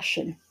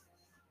caution.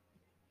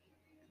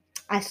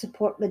 I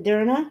support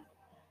Moderna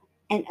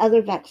and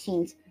other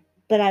vaccines,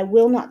 but I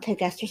will not take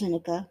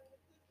AstraZeneca.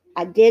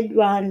 I did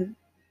run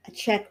a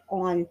check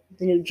on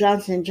the new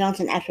Johnson &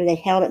 Johnson after they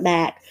held it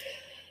back.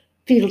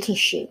 Fetal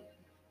tissue.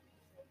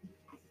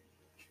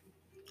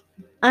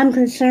 I'm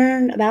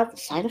concerned about the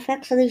side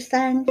effects of these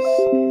things,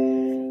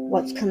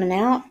 what's coming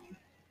out.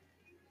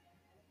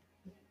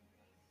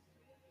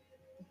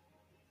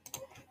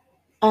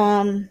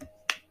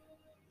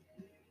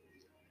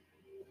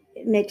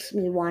 It makes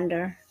me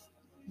wonder,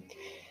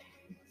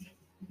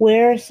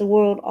 where has the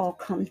world all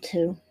come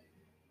to?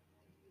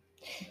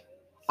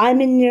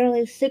 I'm in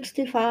nearly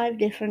 65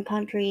 different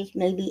countries,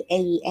 maybe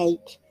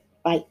 88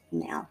 right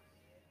now.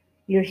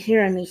 You're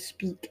hearing me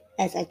speak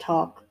as I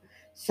talk.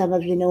 Some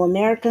of you know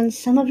Americans,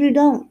 some of you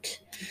don't.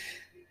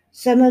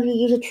 Some of you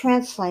use a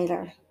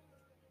translator.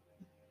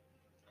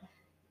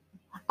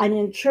 I'm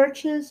in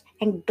churches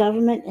and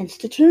government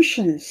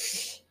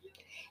institutions,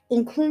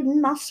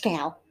 including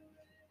Moscow.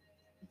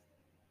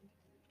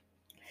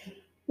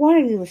 Why are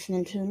you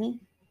listening to me?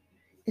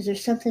 Is there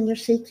something you're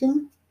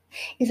seeking?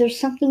 Is there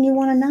something you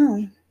want to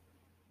know?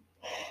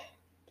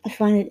 I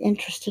find it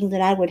interesting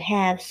that I would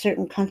have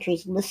certain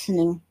countries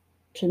listening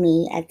to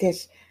me at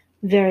this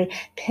very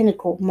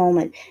pinnacle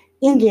moment.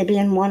 India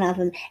being one of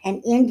them,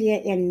 and India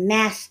in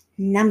mass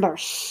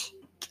numbers.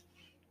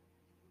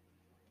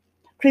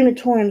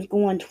 Crematoriums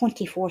going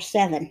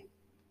 24/7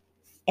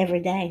 every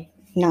day,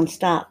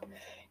 nonstop.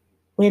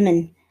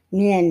 Women,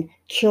 men,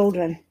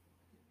 children,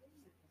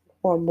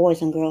 or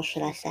boys and girls,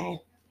 should I say,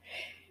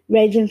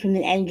 ranging from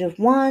the age of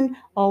 1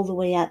 all the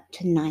way up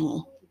to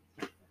 90.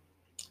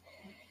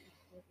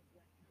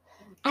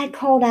 I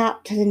called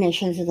out to the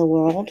nations of the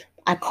world.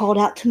 I called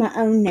out to my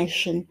own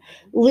nation.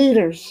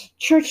 Leaders,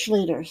 church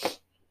leaders.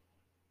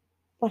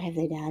 What have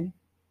they done?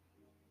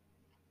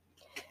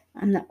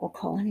 I'm not going to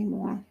call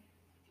anymore.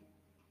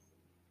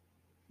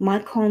 My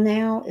call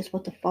now is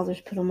what the Father's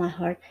put on my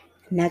heart,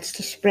 and that's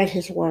to spread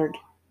His word.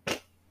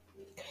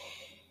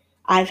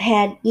 I've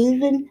had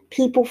even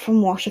people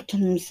from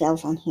Washington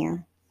themselves on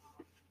here.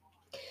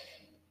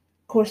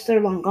 Of course,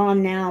 they're long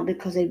gone now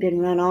because they've been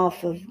run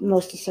off of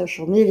most of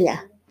social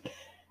media,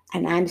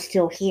 and I'm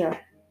still here.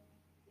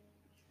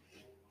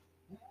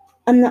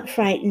 I'm not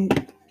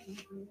frightened,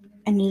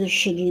 and neither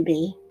should you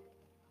be.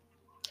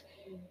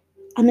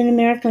 I'm an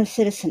American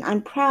citizen.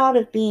 I'm proud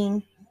of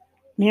being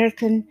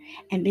American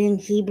and being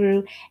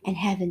Hebrew and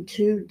having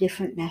two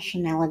different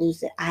nationalities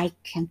that I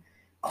can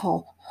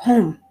call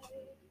home.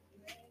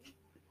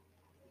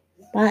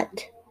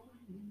 But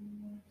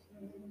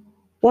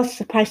what's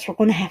the price we're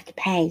going to have to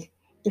pay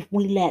if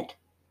we let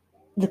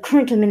the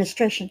current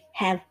administration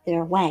have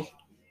their way?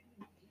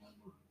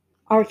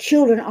 Our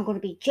children are going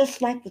to be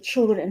just like the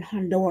children in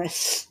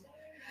Honduras,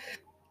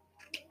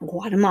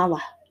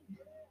 Guatemala,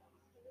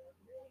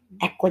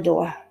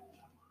 Ecuador.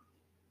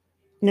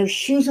 No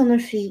shoes on their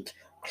feet,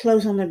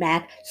 clothes on their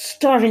back,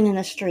 starving in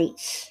the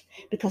streets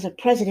because a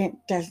president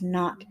does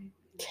not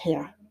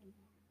care.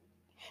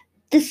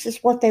 This is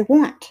what they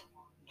want.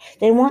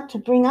 They want to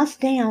bring us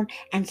down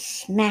and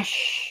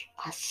smash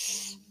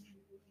us.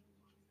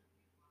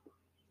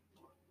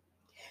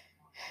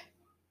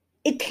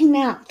 It came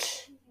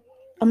out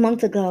a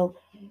month ago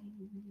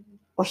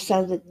or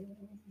so that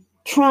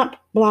Trump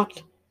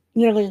blocked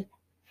nearly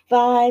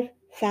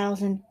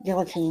 5,000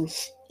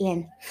 guillotines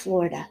in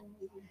Florida.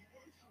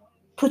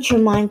 Put your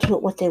mind to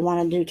it what they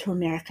want to do to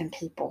American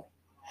people.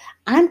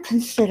 I'm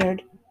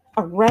considered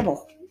a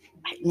rebel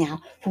right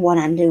now for what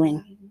I'm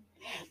doing.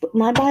 But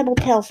my Bible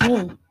tells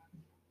me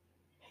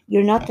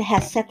you're not to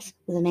have sex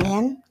with a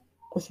man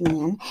with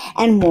man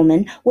and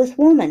woman with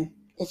woman.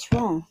 It's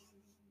wrong.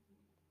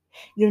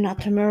 You're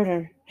not to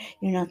murder.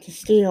 You're not to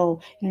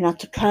steal. You're not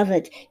to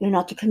covet. You're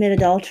not to commit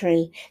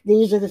adultery.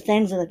 These are the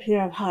things of the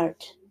pure of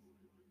heart.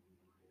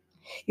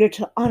 You're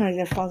to honor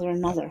your father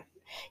and mother.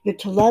 You're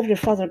to love your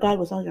Father God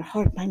with all your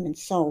heart, mind, and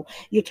soul.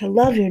 You're to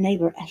love your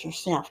neighbor as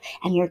yourself.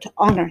 And you're to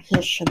honor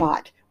his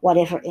Shabbat,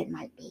 whatever it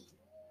might be.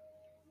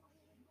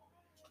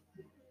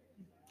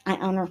 I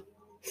honor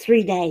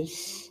 3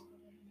 days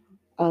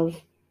of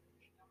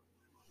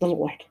the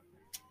Lord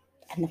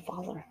and the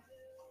Father.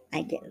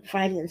 I get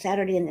Friday and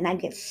Saturday, and then I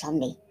get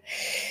Sunday.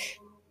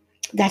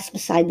 That's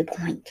beside the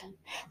point.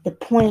 The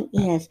point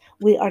is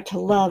we are to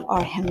love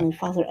our Heavenly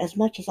Father as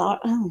much as our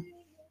own.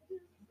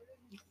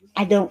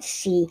 I don't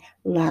see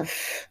love.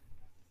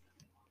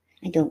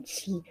 I don't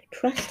see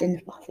trust in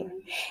the Father.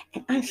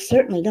 And I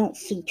certainly don't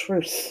see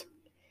truth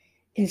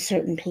in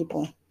certain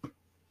people.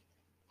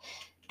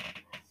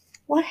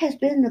 What has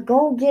been the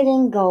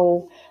goal-getting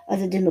goal of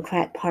the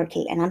Democrat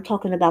Party, and I'm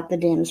talking about the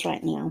Dems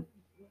right now,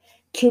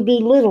 to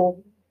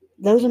belittle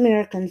those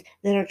Americans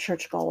that are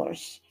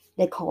churchgoers.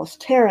 They call us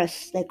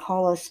terrorists. They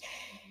call us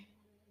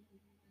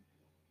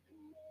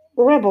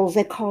rebels.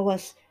 They call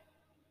us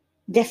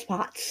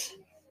despots.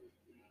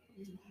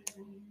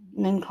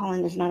 Name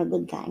calling is not a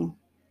good thing,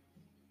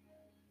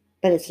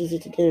 but it's easy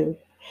to do.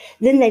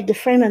 Then they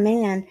defame a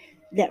man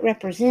that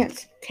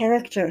represents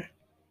character.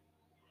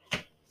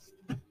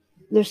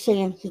 They're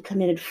saying he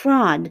committed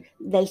fraud.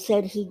 They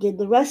said he did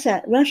the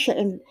Russia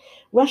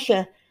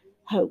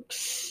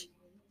hoax.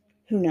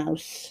 Who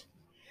knows?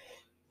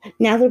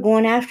 Now they're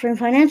going after him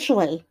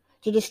financially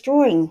to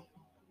destroy him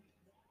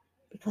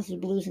because he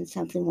believes in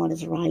something what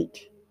is right.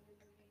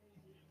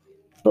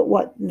 But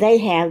what they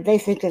have, they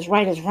think is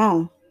right is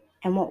wrong.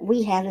 And what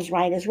we have is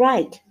right is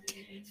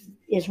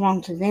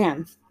wrong to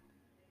them.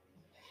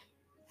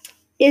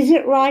 Is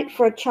it right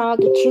for a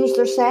child to choose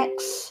their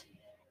sex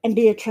and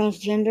be a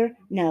transgender?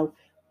 No.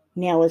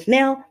 Male is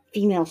male,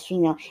 female is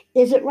female.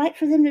 Is it right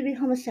for them to be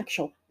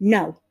homosexual?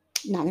 No.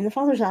 Not in the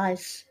Father's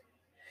eyes.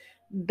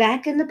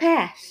 Back in the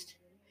past,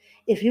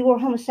 if you were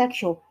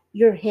homosexual,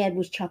 your head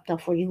was chopped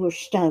off or you were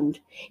stoned.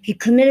 If you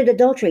committed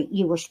adultery,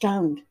 you were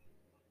stoned.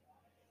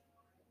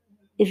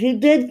 If you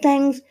did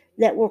things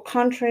that were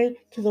contrary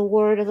to the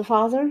word of the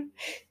Father,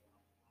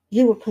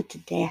 you were put to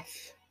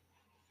death.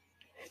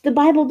 The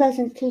Bible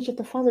doesn't teach that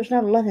the Father's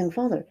not a loving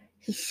Father.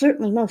 He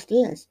certainly most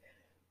is.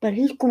 But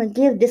he's going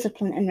to give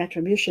discipline and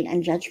retribution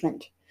and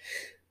judgment.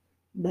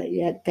 But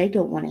yet they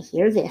don't want to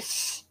hear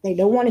this. They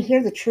don't want to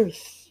hear the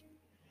truth.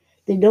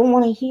 They don't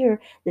want to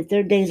hear that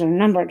their days are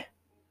numbered.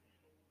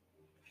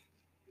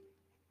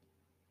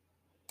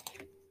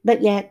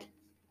 But yet,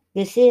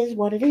 this is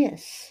what it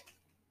is.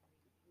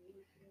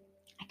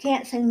 I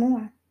can't say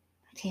more.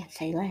 I can't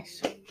say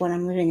less what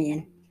I'm living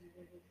in.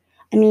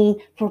 I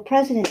mean, for a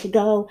president to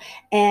go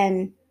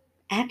and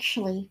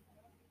actually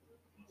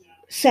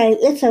say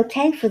it's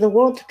okay for the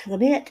world to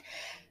commit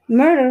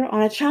murder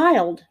on a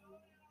child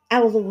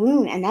out of the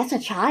womb, and that's a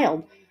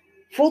child.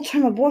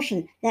 Full-term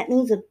abortion, that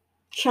means a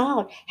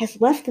child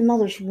has left the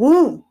mother's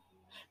womb,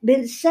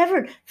 been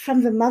severed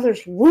from the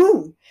mother's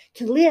womb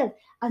to live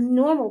a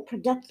normal,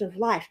 productive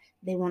life.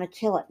 They want to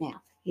kill it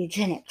now.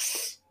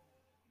 Eugenics.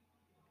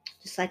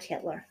 Just like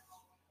Hitler.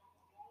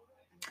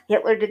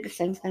 Hitler did the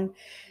same thing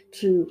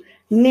to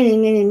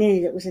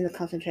many that was in the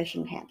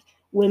concentration camps.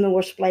 Women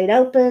were splayed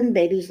open,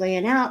 babies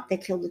laying out. They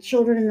killed the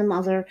children and the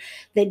mother.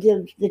 They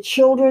did the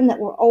children that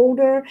were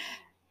older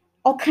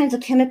all kinds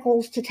of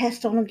chemicals to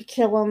test on them to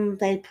kill them.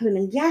 They put them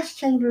in gas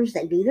chambers.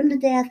 They beat them to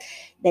death.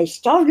 They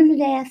starved them to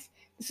death.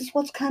 This is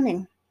what's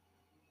coming.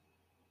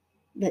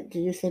 But do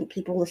you think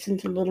people listen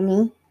to little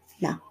me?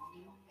 No.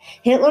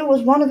 Hitler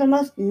was one of the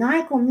most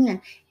maniacal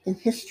men in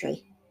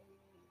history.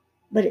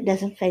 But it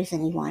doesn't faze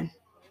anyone.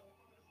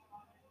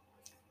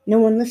 No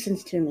one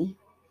listens to me.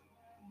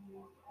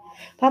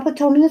 Papa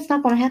told me it's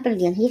not going to happen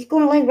again. He's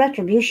going to lay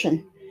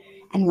retribution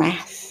and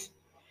wrath.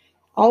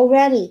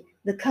 Already,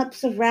 the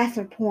cups of wrath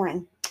are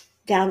pouring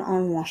down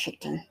on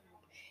Washington.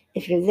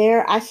 If you're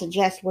there, I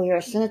suggest, well, you're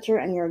a senator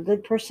and you're a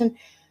good person,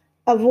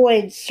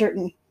 avoid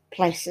certain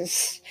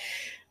places.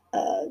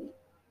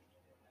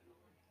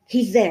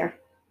 He's there.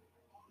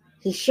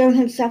 He's shown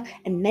himself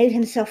and made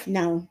himself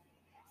known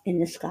in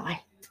the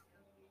sky.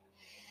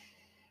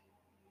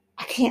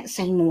 I can't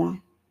say more.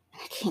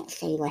 I can't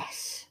say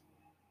less.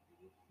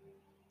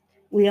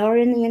 We are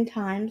in the end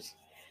times.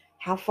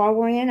 How far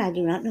we're in, I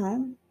do not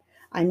know.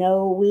 I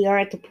know we are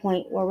at the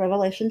point where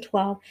Revelation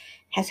 12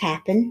 has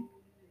happened,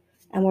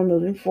 and we're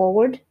moving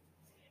forward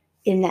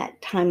in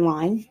that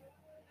timeline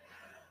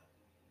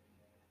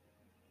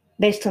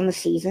based on the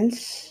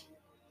seasons,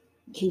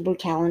 Hebrew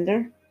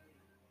calendar.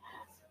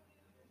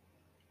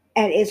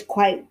 And it's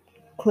quite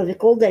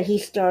critical that he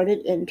started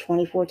in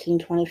 2014,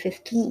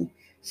 2015.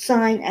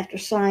 Sign after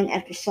sign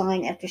after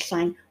sign after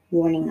sign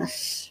warning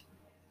us.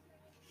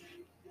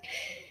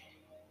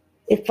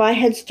 If I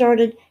had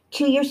started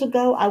 2 years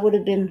ago, I would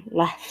have been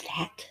laughed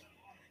at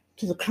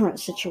to the current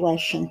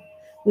situation.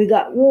 We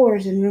got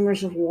wars and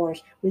rumors of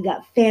wars. We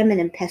got famine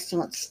and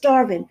pestilence,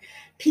 starving,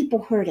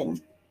 people hurting.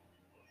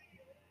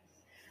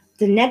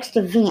 The next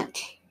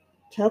event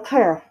to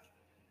occur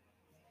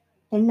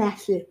in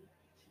Matthew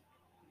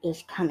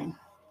is coming.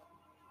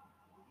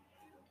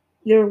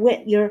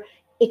 You're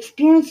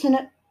experiencing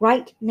it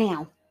right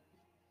now.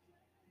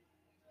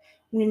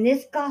 When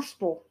this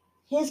gospel,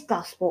 his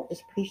gospel,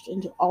 is preached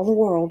into all the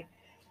world,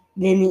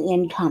 then the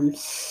end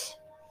comes.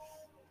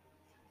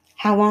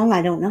 How long,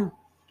 I don't know.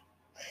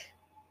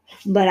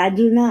 But I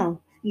do know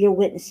you're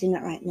witnessing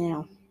it right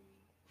now.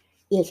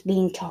 It's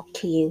being taught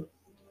to you.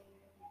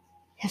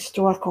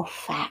 Historical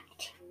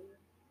fact.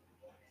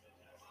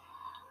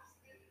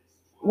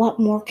 What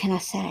more can I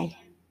say?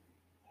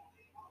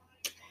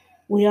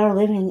 We are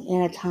living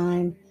in a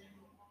time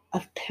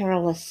of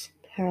perilousness.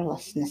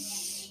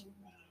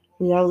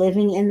 We are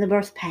living in the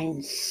birth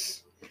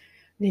pains.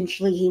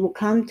 Eventually he will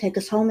come, take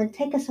us home, and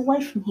take us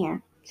away from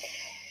here.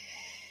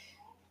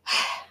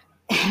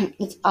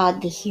 It's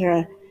odd to hear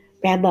a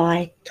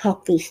rabbi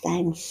talk these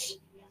things,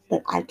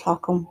 but I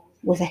talk them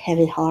with a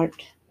heavy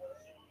heart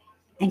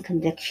and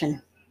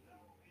conviction.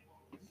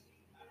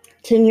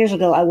 10 years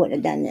ago, I wouldn't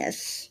have done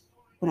this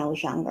when I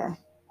was younger.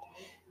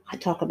 I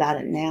talk about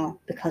it now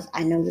because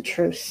I know the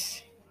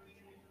truth.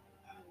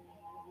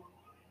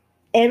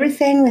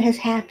 Everything that has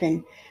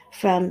happened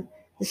from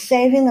the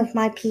saving of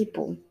my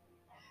people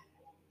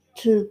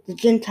to the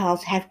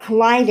Gentiles have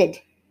collided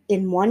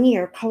in 1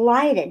 year,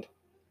 collided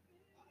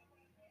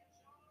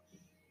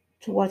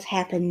to what's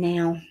happened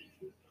now.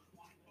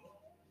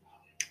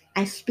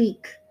 I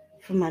speak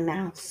from my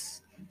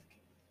mouth.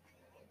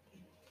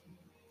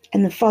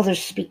 And the Father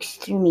speaks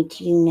through me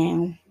to you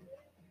now.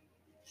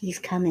 He's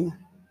coming.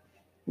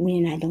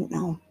 When, I don't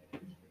know.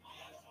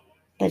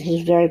 But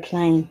he's very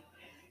plain.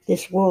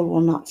 This world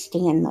will not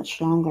stand much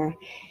longer.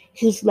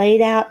 He's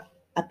laid out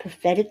a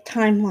prophetic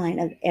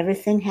timeline of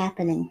everything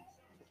happening.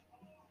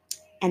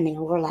 And they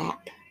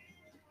overlap.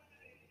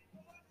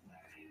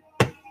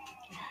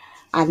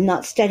 I've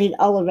not studied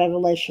all of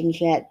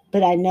Revelations yet,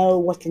 but I know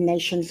what the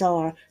nations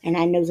are, and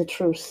I know the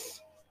truth.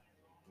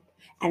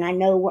 And I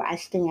know where I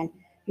stand.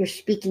 You're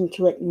speaking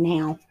to it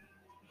now.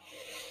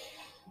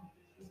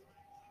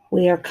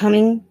 We are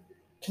coming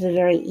to the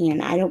very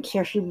end. I don't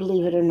care if you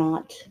believe it or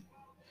not.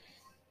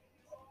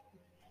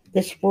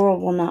 This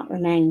world will not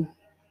remain.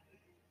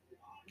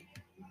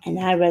 And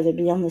I'd rather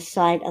be on the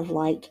side of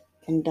light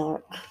than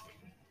dark.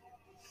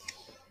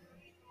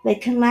 They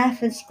can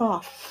laugh and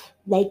scoff.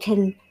 They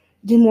can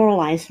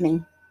demoralize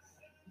me.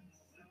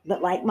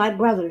 But like my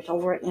brothers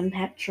over at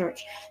Impact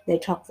Church, they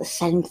talk the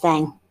same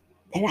thing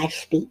that I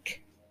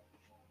speak.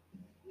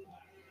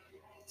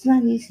 It's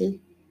not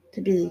easy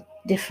to be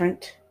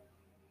different.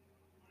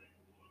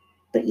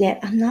 But yet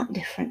I'm not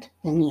different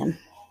than them.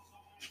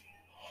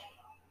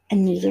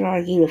 And neither are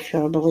you if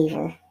you're a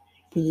believer.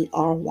 We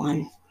are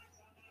one.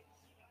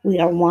 We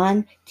are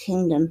one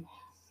kingdom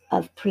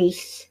of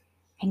priests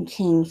and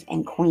kings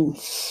and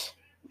queens.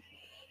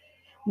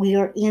 We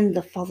are in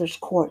the Father's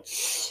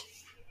courts.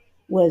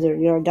 Whether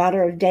you're a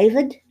daughter of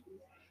David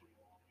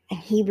and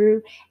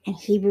Hebrew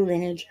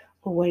lineage,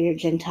 or whether you're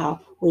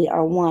Gentile, we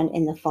are one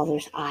in the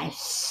Father's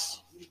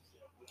eyes.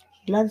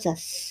 He loves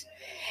us.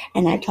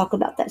 And I talk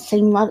about that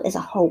same love as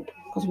a hope,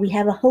 because we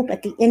have a hope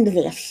at the end of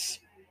this.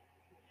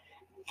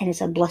 And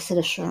it's a blessed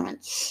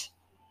assurance.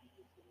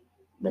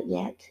 But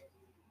yet,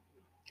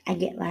 I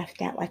get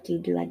laughed at like you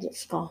do. I get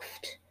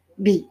scoffed,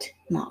 beat,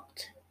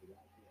 mocked.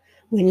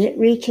 When it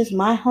reaches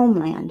my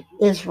homeland,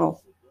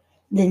 Israel,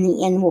 then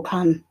the end will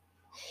come.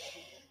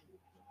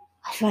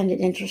 I find it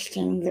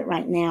interesting that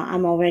right now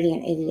I'm already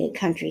in 88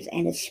 countries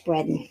and it's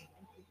spreading.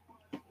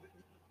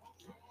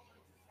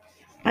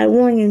 I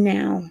warn you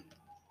now,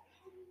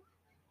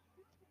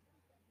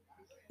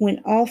 when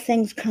all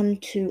things come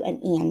to an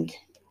end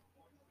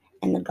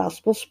and the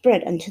gospel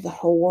spread unto the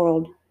whole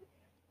world,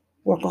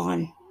 we're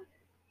gone.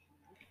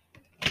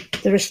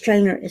 The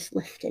restrainer is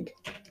lifted.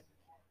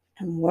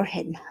 And we're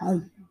heading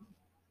home.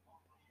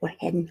 We're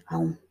heading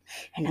home.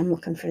 And I'm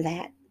looking for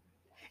that.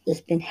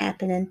 It's been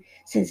happening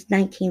since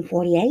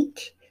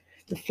 1948.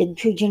 The fig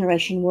tree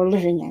generation, we're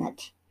living in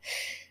it.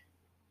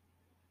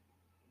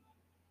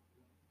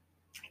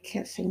 I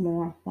can't say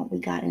more what we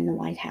got in the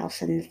White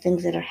House and the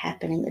things that are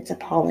happening. It's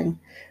appalling.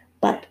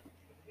 But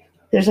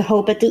there's a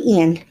hope at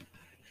the end.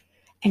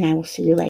 And I will see you later.